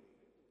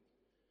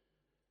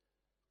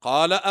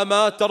 قال: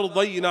 أما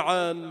ترضين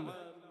عنه؟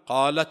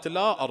 قالت: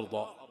 لا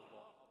أرضى.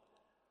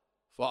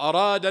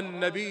 فأراد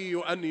النبي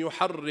أن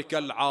يحرك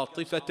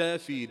العاطفة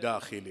في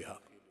داخلها،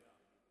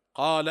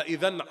 قال: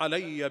 إذن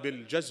علي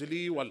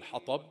بالجزل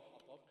والحطب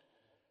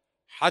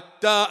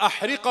حتى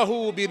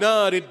أحرقه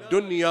بنار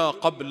الدنيا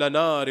قبل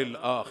نار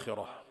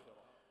الآخرة.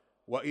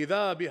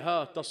 وإذا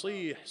بها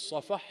تصيح: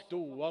 صفحت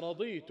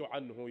ورضيت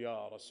عنه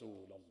يا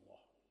رسول الله.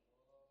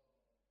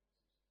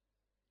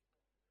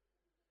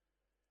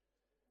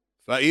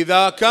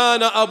 فإذا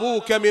كان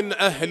أبوك من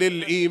أهل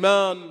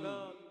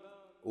الإيمان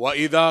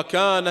وإذا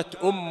كانت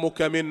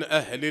أمك من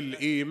أهل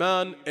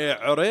الإيمان،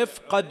 اعرف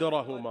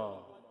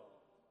قدرهما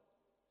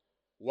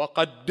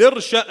وقدر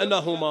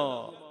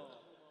شأنهما،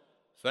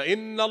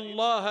 فإن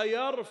الله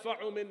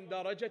يرفع من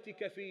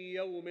درجتك في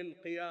يوم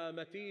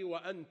القيامة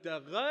وأنت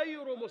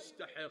غير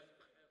مستحق،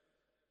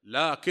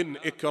 لكن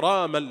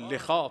إكراما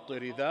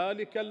لخاطر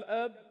ذلك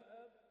الأب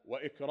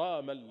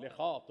وإكراما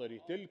لخاطر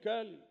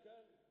تلك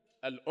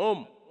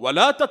الأم.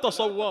 ولا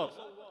تتصور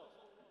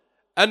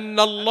أن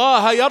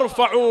الله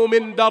يرفع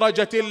من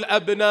درجة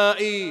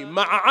الأبناء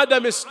مع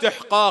عدم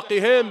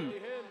استحقاقهم،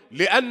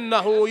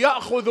 لأنه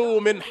يأخذ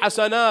من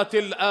حسنات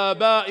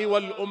الآباء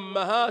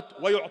والأمهات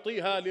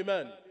ويعطيها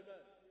لمن؟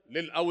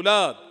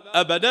 للأولاد.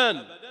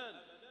 أبدا،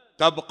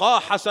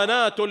 تبقى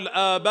حسنات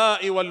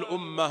الآباء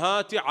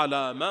والأمهات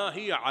على ما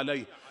هي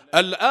عليه.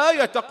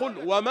 الآية تقول: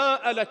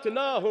 وما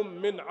ألتناهم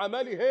من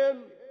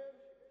عملهم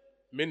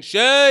من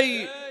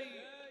شيء.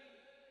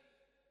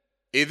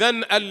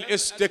 إذن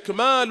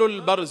الاستكمال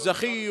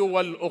البرزخي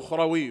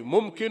والأخروي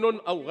ممكن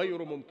أو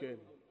غير ممكن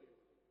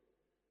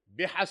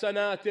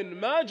بحسنات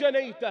ما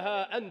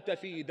جنيتها أنت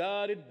في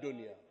دار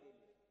الدنيا،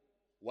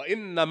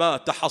 وإنما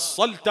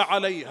تحصلت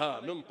عليها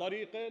من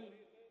طريق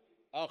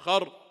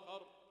آخر،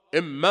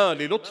 إما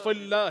للطف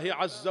الله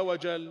عز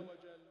وجل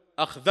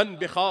أخذا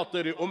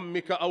بخاطر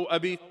أمك أو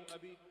أبيك،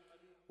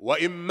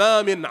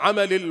 وإما من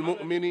عمل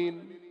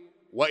المؤمنين،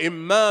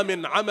 وإما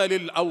من عمل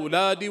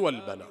الأولاد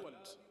والبنات.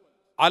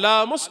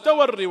 على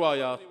مستوى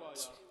الروايات،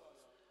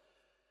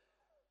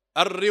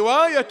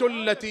 الرواية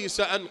التي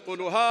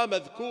سأنقلها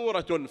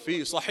مذكورة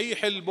في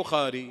صحيح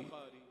البخاري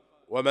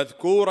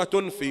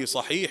ومذكورة في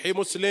صحيح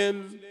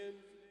مسلم،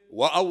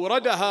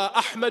 وأوردها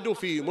أحمد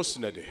في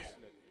مسنده،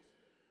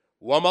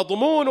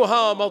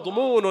 ومضمونها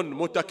مضمون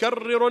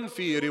متكرر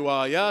في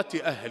روايات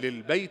أهل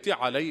البيت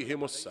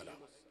عليهم السلام.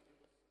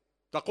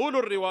 تقول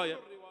الرواية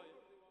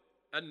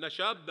أن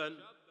شابا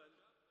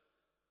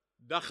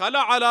دخل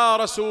على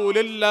رسول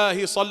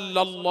الله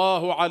صلى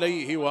الله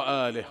عليه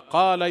وآله،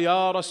 قال: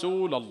 يا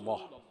رسول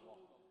الله،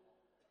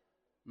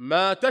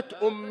 ماتت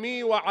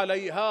أمي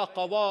وعليها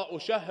قضاء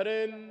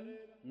شهر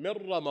من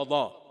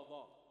رمضان،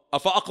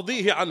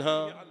 أفأقضيه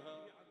عنها؟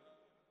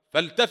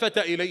 فالتفت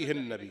إليه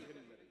النبي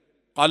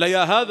قال: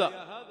 يا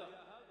هذا،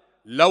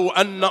 لو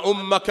أن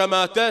أمك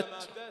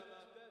ماتت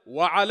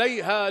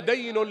وعليها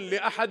دين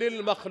لأحد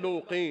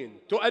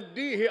المخلوقين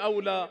تؤديه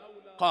أو لا؟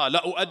 قال: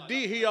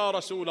 أؤديه يا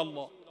رسول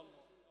الله.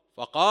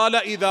 فقال: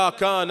 إذا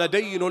كان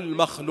دين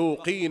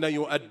المخلوقين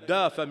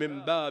يؤدى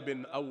فمن باب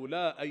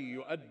أولى أن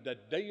يؤدى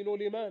الدين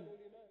لمن؟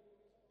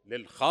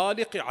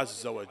 للخالق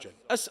عز وجل.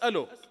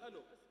 أسألك،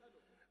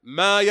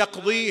 ما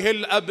يقضيه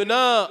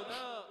الأبناء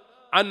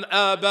عن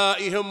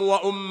آبائهم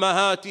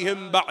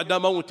وأمهاتهم بعد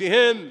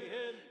موتهم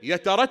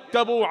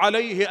يترتب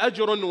عليه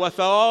أجر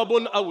وثواب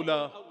أو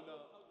لا؟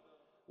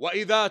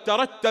 وإذا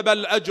ترتب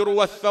الأجر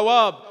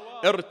والثواب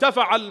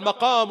ارتفع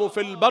المقام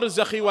في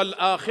البرزخ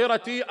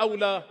والآخرة أو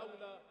لا؟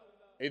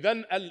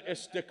 إذن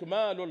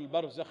الاستكمال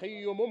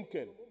البرزخي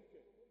ممكن،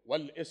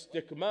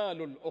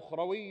 والاستكمال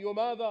الأخروي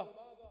ماذا؟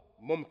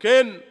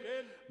 ممكن.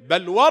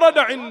 بل ورد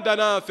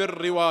عندنا في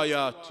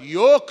الروايات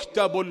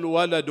يكتب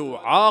الولد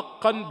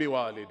عاقا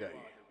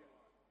بوالديه،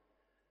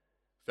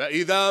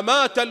 فإذا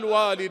مات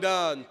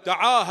الوالدان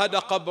تعاهد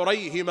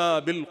قبريهما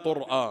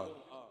بالقرآن،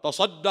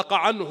 تصدق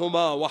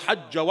عنهما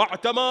وحج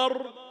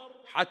واعتمر،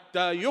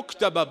 حتى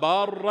يكتب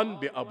بارا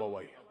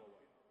بأبويه،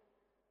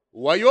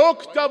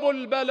 ويكتب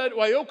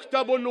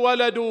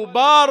الولد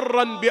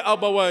بارا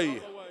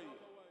بأبويه،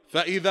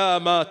 فإذا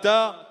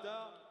ماتا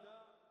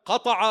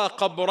قطع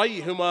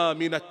قبريهما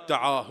من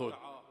التعاهد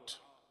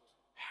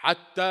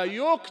حتى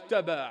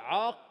يكتب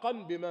عاقا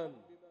بمن؟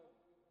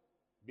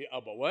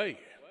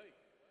 بأبويه.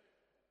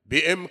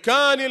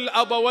 بإمكان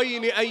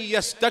الأبوين أن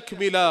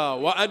يستكملا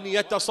وأن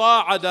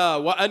يتصاعدا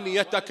وأن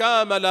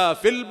يتكاملا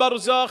في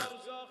البرزخ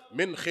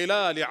من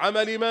خلال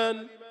عمل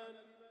من؟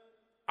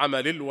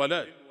 عمل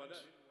الولد.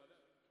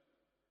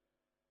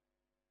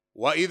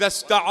 وإذا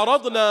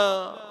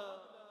استعرضنا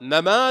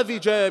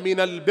نماذج من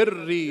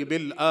البر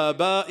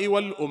بالآباء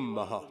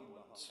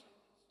والأمهات،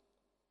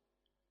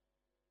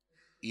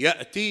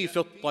 يأتي في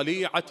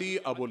الطليعة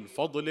أبو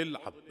الفضل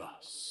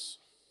العباس.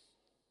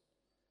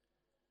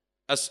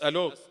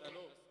 أسألك،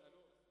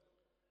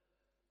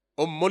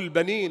 أم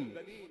البنين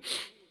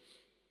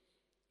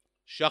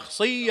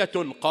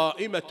شخصية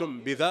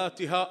قائمة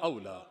بذاتها أو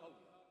لا؟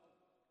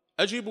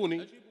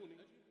 أجيبوني.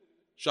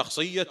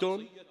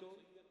 شخصية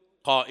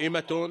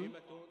قائمة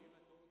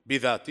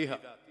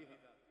بذاتها،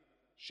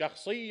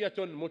 شخصية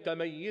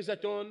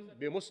متميزة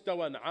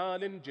بمستوى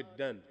عال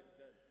جدا،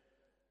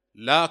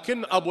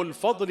 لكن أبو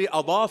الفضل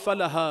أضاف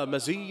لها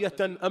مزية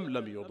أم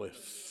لم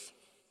يضف؟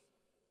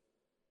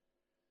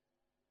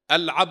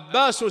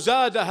 العباس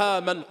زادها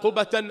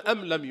منقبة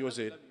أم لم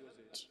يزد؟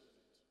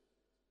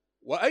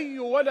 وأي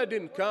ولد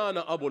كان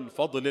أبو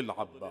الفضل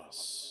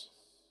العباس؟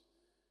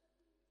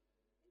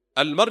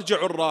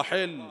 المرجع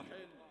الراحل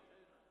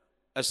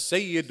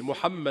السيد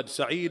محمد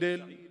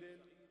سعيد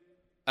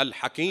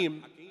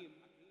الحكيم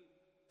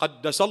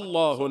قدس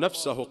الله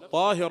نفسه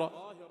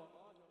الطاهرة،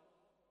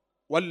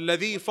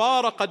 والذي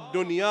فارق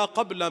الدنيا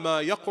قبل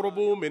ما يقرب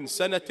من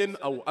سنة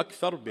أو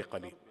أكثر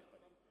بقليل،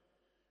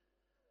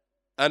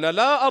 أنا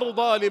لا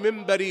أرضى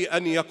لمنبري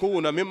أن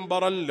يكون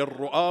منبرا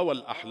للرؤى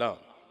والأحلام،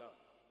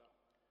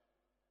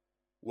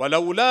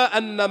 ولولا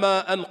أن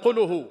ما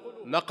أنقله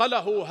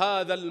نقله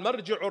هذا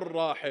المرجع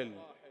الراحل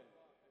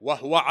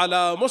وهو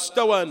على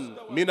مستوى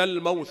من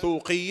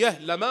الموثوقية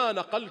لما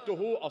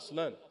نقلته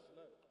أصلا.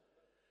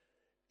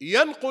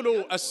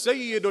 ينقل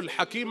السيد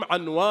الحكيم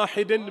عن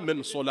واحد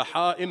من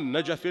صلحاء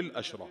النجف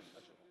الأشرف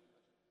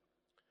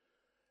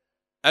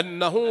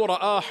أنه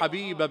رأى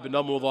حبيب بن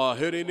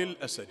مظاهر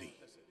الأسدي،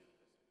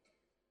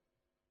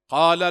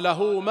 قال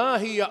له: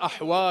 ما هي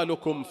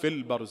أحوالكم في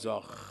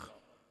البرزخ؟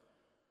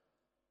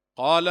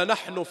 قال: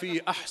 نحن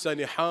في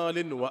أحسن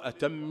حال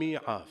وأتم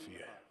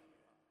عافية،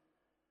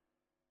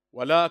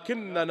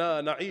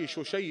 ولكننا نعيش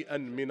شيئا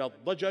من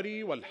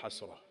الضجر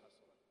والحسرة.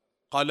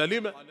 قال: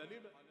 لم؟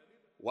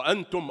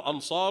 وأنتم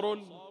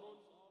أنصار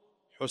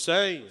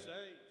الحسين،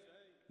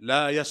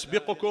 لا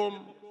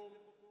يسبقكم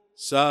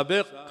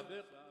سابق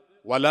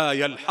ولا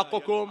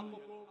يلحقكم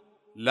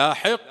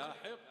لاحق.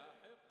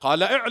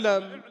 قال: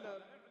 اعلم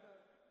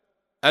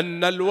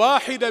أن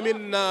الواحد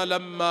منا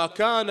لما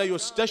كان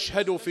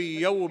يستشهد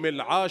في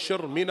يوم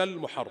 10 من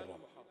المحرم،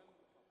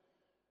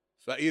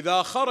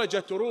 فإذا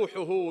خرجت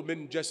روحه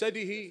من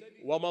جسده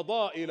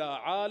ومضى إلى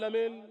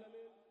عالم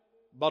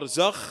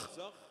برزخ،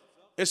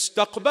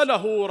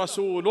 استقبله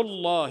رسول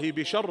الله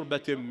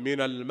بشربة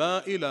من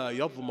الماء لا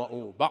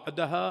يظمأ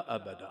بعدها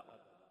أبدا.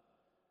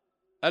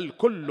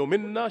 الكل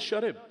منا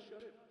شرب،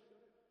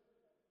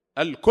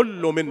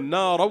 الكل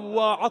منا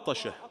روى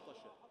عطشه،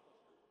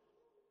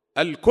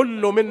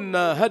 الكل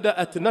منا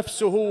هدأت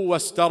نفسه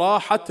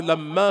واستراحت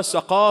لما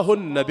سقاه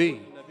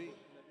النبي.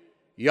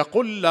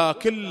 يقول: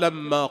 لكن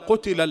لما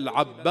قتل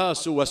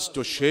العباس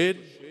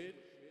واستشهد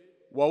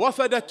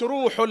ووفدت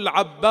روح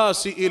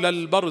العباس إلى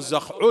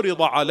البرزخ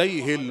عرض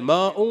عليه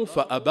الماء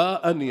فأبى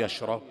أن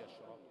يشرب.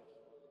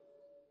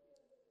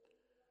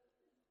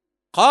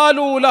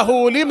 قالوا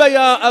له: لم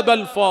يا أبا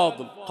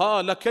الفاضل؟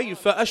 قال: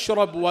 كيف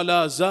أشرب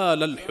ولا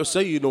زال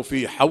الحسين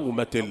في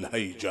حومة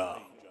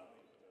الهيجاء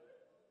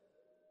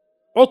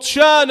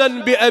عطشانا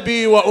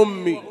بأبي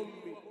وأمي.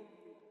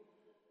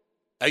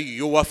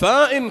 أي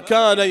وفاء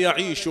كان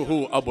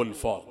يعيشه أبو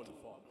الفاضل.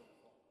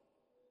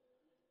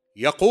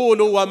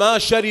 يقول: وما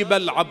شرب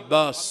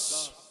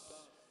العباس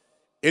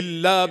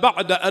إلا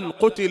بعد أن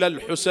قتل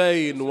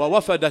الحسين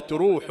ووفدت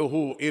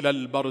روحه إلى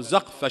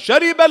البرزخ،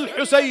 فشرب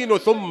الحسين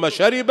ثم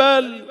شرب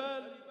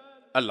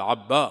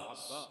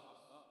العباس.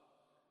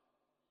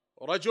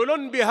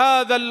 رجل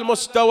بهذا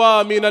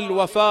المستوى من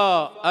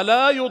الوفاء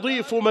ألا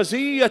يضيف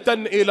مزية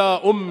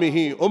إلى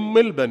أمه أم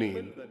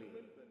البنين؟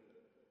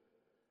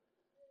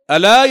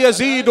 ألا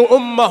يزيد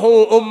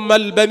أمه أم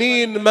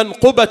البنين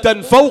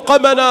منقبة فوق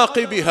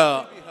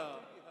مناقبها؟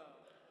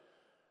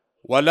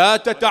 ولا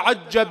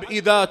تتعجب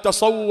إذا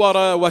تصور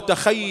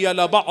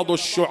وتخيل بعض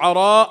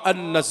الشعراء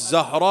أن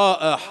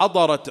الزهراء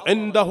حضرت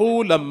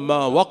عنده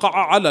لما وقع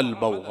على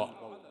البوغة،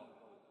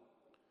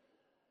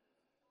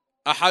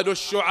 أحد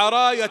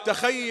الشعراء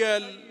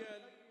يتخيل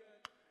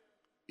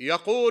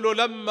يقول: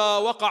 لما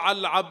وقع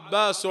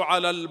العباس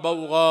على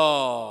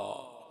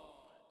البوغاء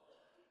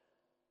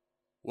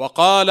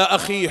وقال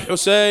أخي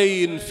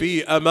حسين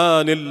في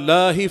أمان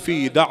الله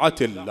في دعة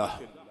الله،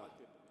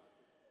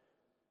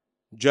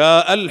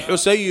 جاء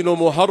الحسين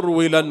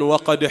مهرولا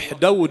وقد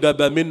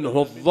احدودب منه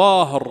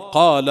الظاهر،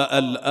 قال: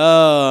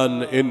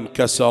 الآن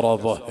انكسر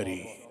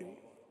ظهري.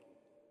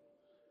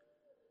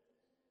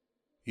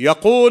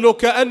 يقول: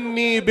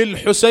 كأني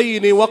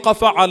بالحسين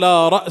وقف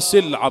على رأس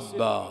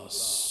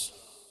العباس.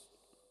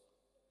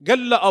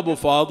 قال له: أبو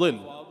فاضل،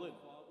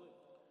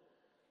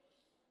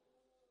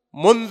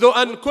 منذ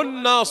أن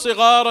كنا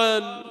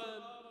صغارا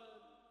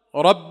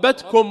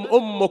ربتكم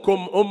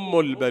أمكم أم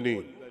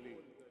البنين.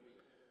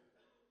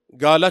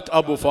 قالت: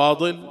 أبو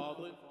فاضل،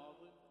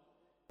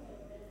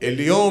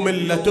 اليوم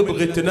اللي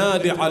تبغي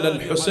تنادي على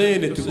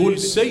الحسين تقول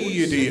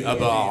سيدي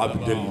أبا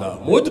عبد الله،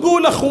 مو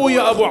تقول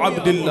أخويا أبو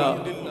عبد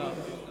الله.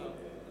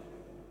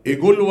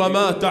 يقول: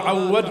 وما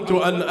تعودت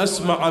أن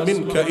أسمع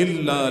منك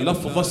إلا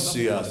لفظ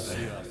السيادة.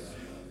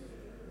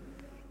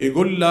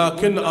 يقول: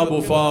 لكن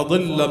أبو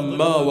فاضل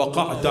لما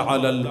وقعت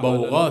على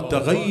البوغاء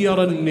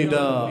تغير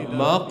النداء،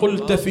 ما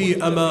قلت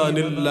في أمان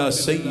الله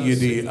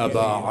سيدي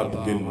أبا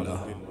عبد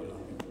الله،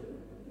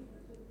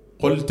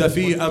 قلت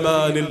في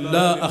أمان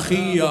الله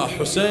أخي يا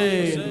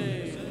حسين.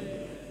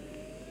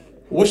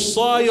 وش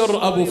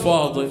صاير أبو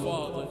فاضل؟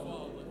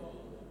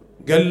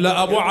 قال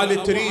له: أبو علي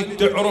تريد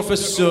تعرف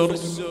السر؟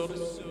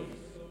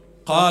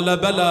 قال: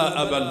 بلى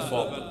أبا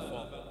الفضل.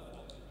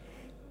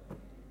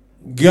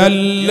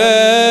 قال له: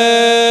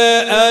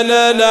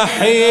 أنا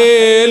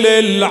نحيل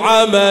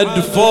العمد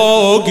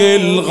فوق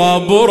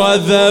الغبرة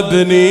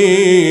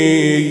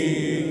ذبني،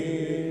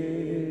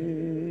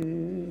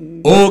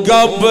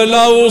 وقبل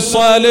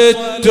أوصل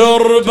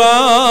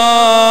التربان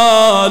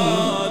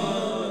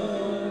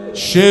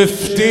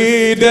شفت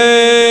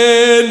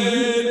ايدين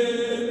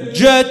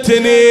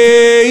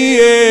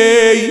جتني،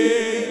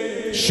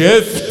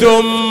 شفت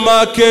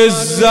امك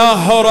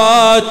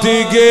الزهراء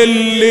تقل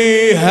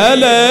لي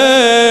هلا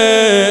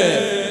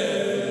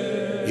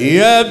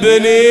يا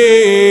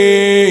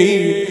ابني،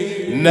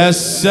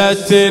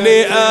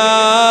 نستني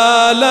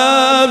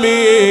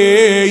آلامي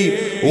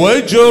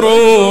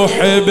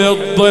وجروحي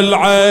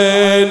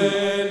بالضلعين.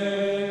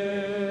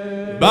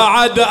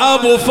 بعد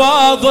أبو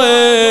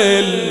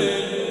فاضل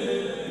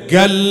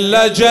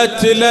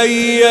قلجت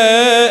لي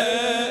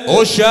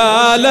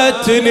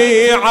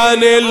وشالتني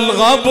عن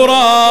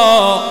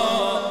الغبرة،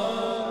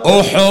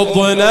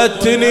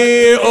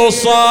 وحضنتني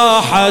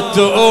وصاحت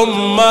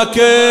أمك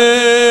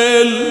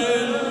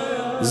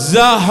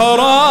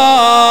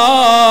الزهراء.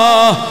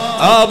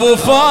 أبو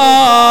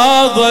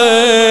فاضل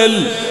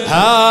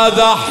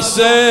هذا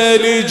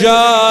حسين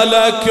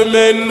جالك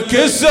من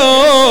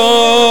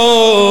كسور،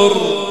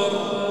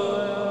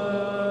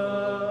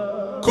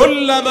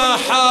 كلما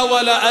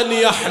حاول أن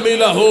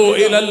يحمله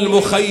إلى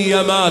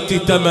المخيمات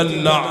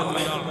تمنع.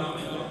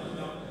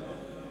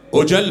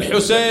 وجا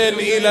الحسين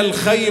إلى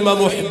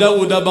الخيمة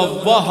محدودة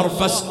بالظهر،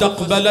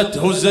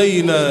 فاستقبلته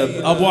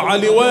زينب. أبو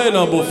علي وين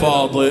أبو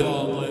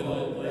فاضل؟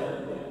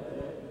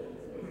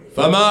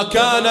 فما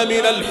كان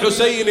من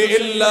الحسين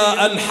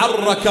إلا أن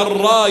حرك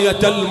الراية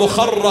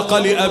المخرقة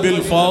لأبي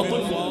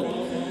الفاضل.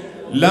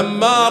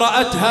 لما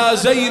رأتها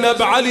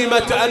زينب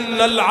علمت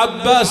أن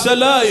العباس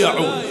لا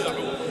يعود،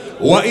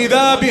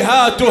 وإذا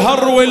بها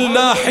تهرول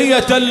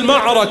ناحية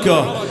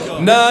المعركة.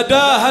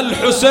 ناداها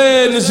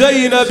الحسين: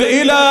 زينب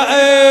إلى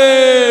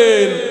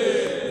أين؟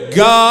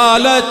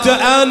 قالت: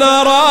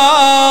 أنا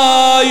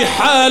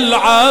رايحة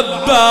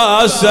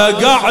العباس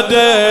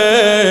قعده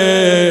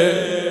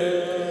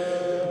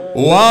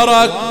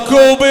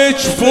وركب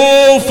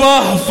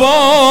جفوفه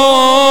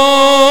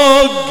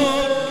فوق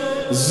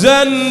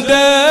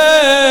زنده،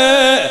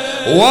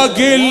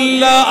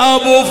 وقل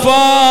أبو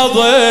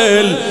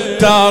فاضل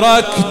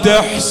تركت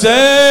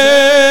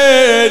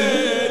حسين.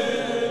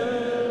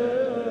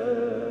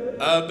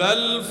 أبا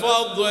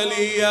الفضل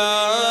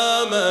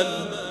يا من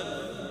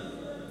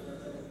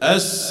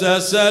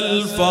أسس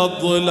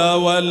الفضل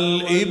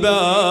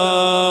والإباء،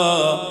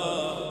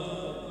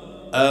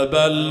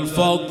 أبا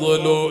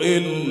الفضل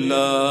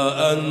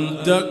إلا أن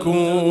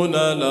تكون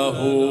له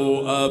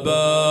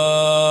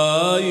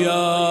أبا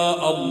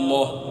يا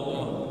الله.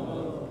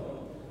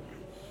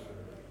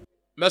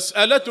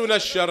 مسألتنا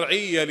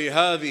الشرعية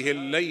لهذه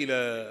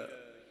الليلة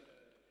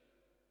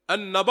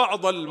أن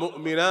بعض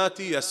المؤمنات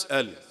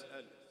يسأل: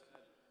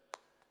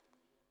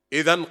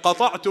 إذا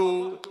انقطعت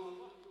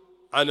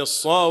عن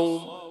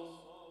الصوم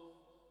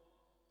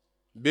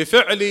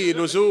بفعل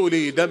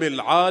نزول دم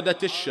العادة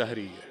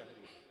الشهرية،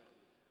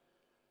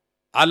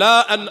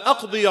 على أن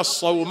أقضي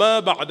الصوم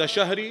بعد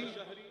شهر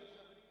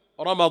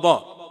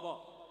رمضان،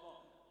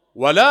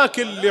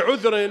 ولكن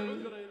لعذر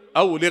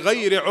أو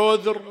لغير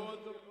عذر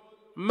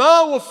ما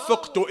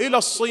وفقت إلى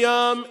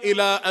الصيام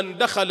إلى أن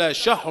دخل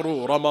شهر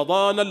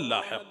رمضان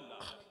اللاحق،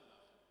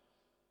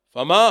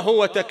 فما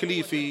هو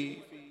تكليفي؟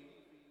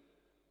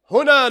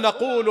 هنا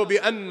نقول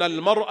بأن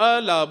المرأة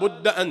لا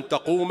بد أن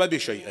تقوم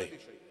بشيئين.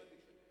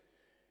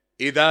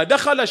 إذا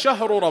دخل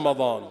شهر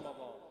رمضان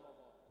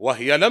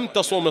وهي لم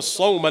تصم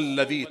الصوم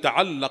الذي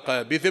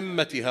تعلق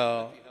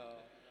بذمتها،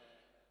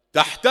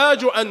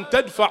 تحتاج أن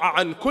تدفع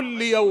عن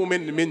كل يوم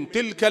من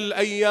تلك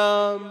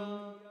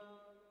الأيام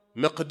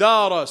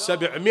مقدار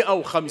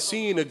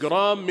 750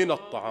 جرام من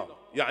الطعام،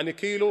 يعني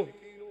كيلو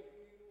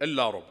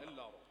إلا ربع.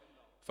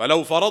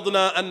 فلو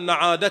فرضنا أن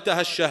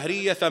عادتها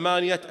الشهرية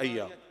 8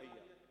 أيام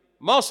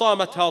ما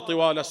صامتها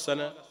طوال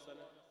السنة،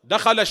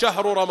 دخل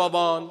شهر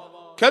رمضان،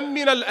 كم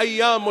من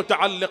الأيام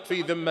متعلق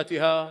في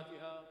ذمتها؟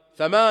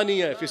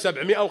 8 في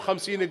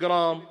 750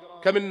 جرام،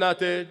 كم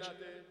الناتج؟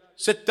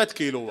 6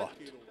 كيلوات.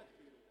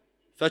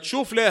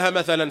 فتشوف لها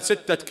مثلا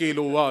 6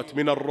 كيلوات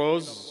من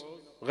الرز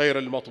غير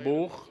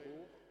المطبوخ،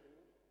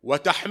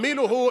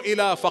 وتحمله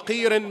إلى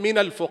فقير من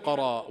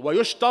الفقراء،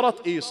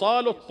 ويشترط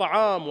إيصال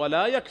الطعام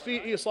ولا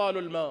يكفي إيصال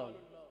المال،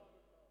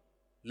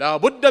 لا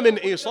بد من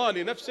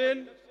إيصال نفس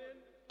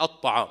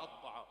الطعام.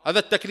 هذا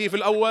التكليف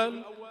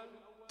الأول.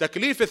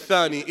 التكليف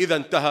الثاني: إذا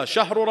انتهى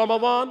شهر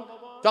رمضان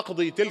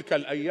تقضي تلك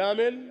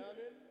الأيام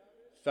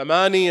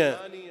 8،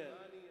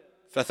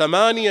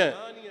 ف8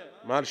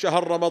 مال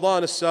شهر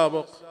رمضان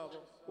السابق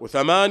و8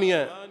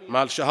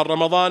 مال شهر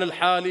رمضان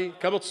الحالي،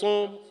 كم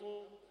تصوم؟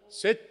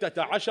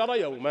 16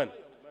 يوما.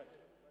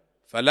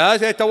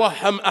 فلا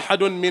يتوهم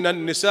أحد من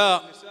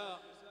النساء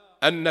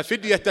أن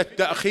فدية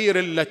التأخير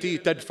التي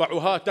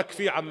تدفعها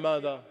تكفي عن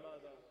ماذا؟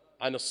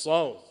 عن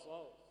الصوم.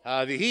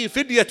 هذه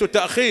فدية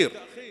تأخير،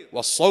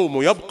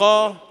 والصوم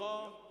يبقى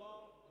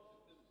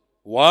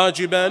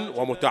واجبا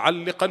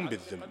ومتعلقا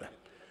بالذمة.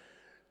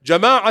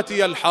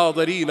 جماعتي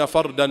الحاضرين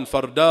فردا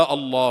فردا،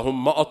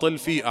 اللهم أطل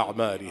في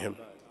أعمارهم،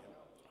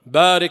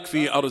 بارك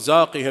في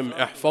أرزاقهم،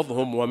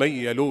 احفظهم ومن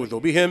يلوذ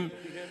بهم،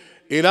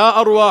 إلى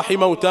أرواح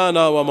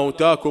موتانا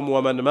وموتاكم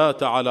ومن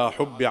مات على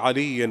حب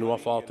علي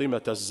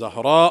وفاطمة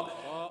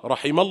الزهراء.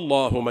 رحم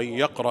الله من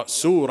يقرأ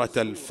سورة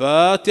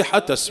الفاتحة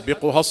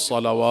تسبقها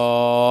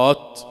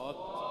الصلوات.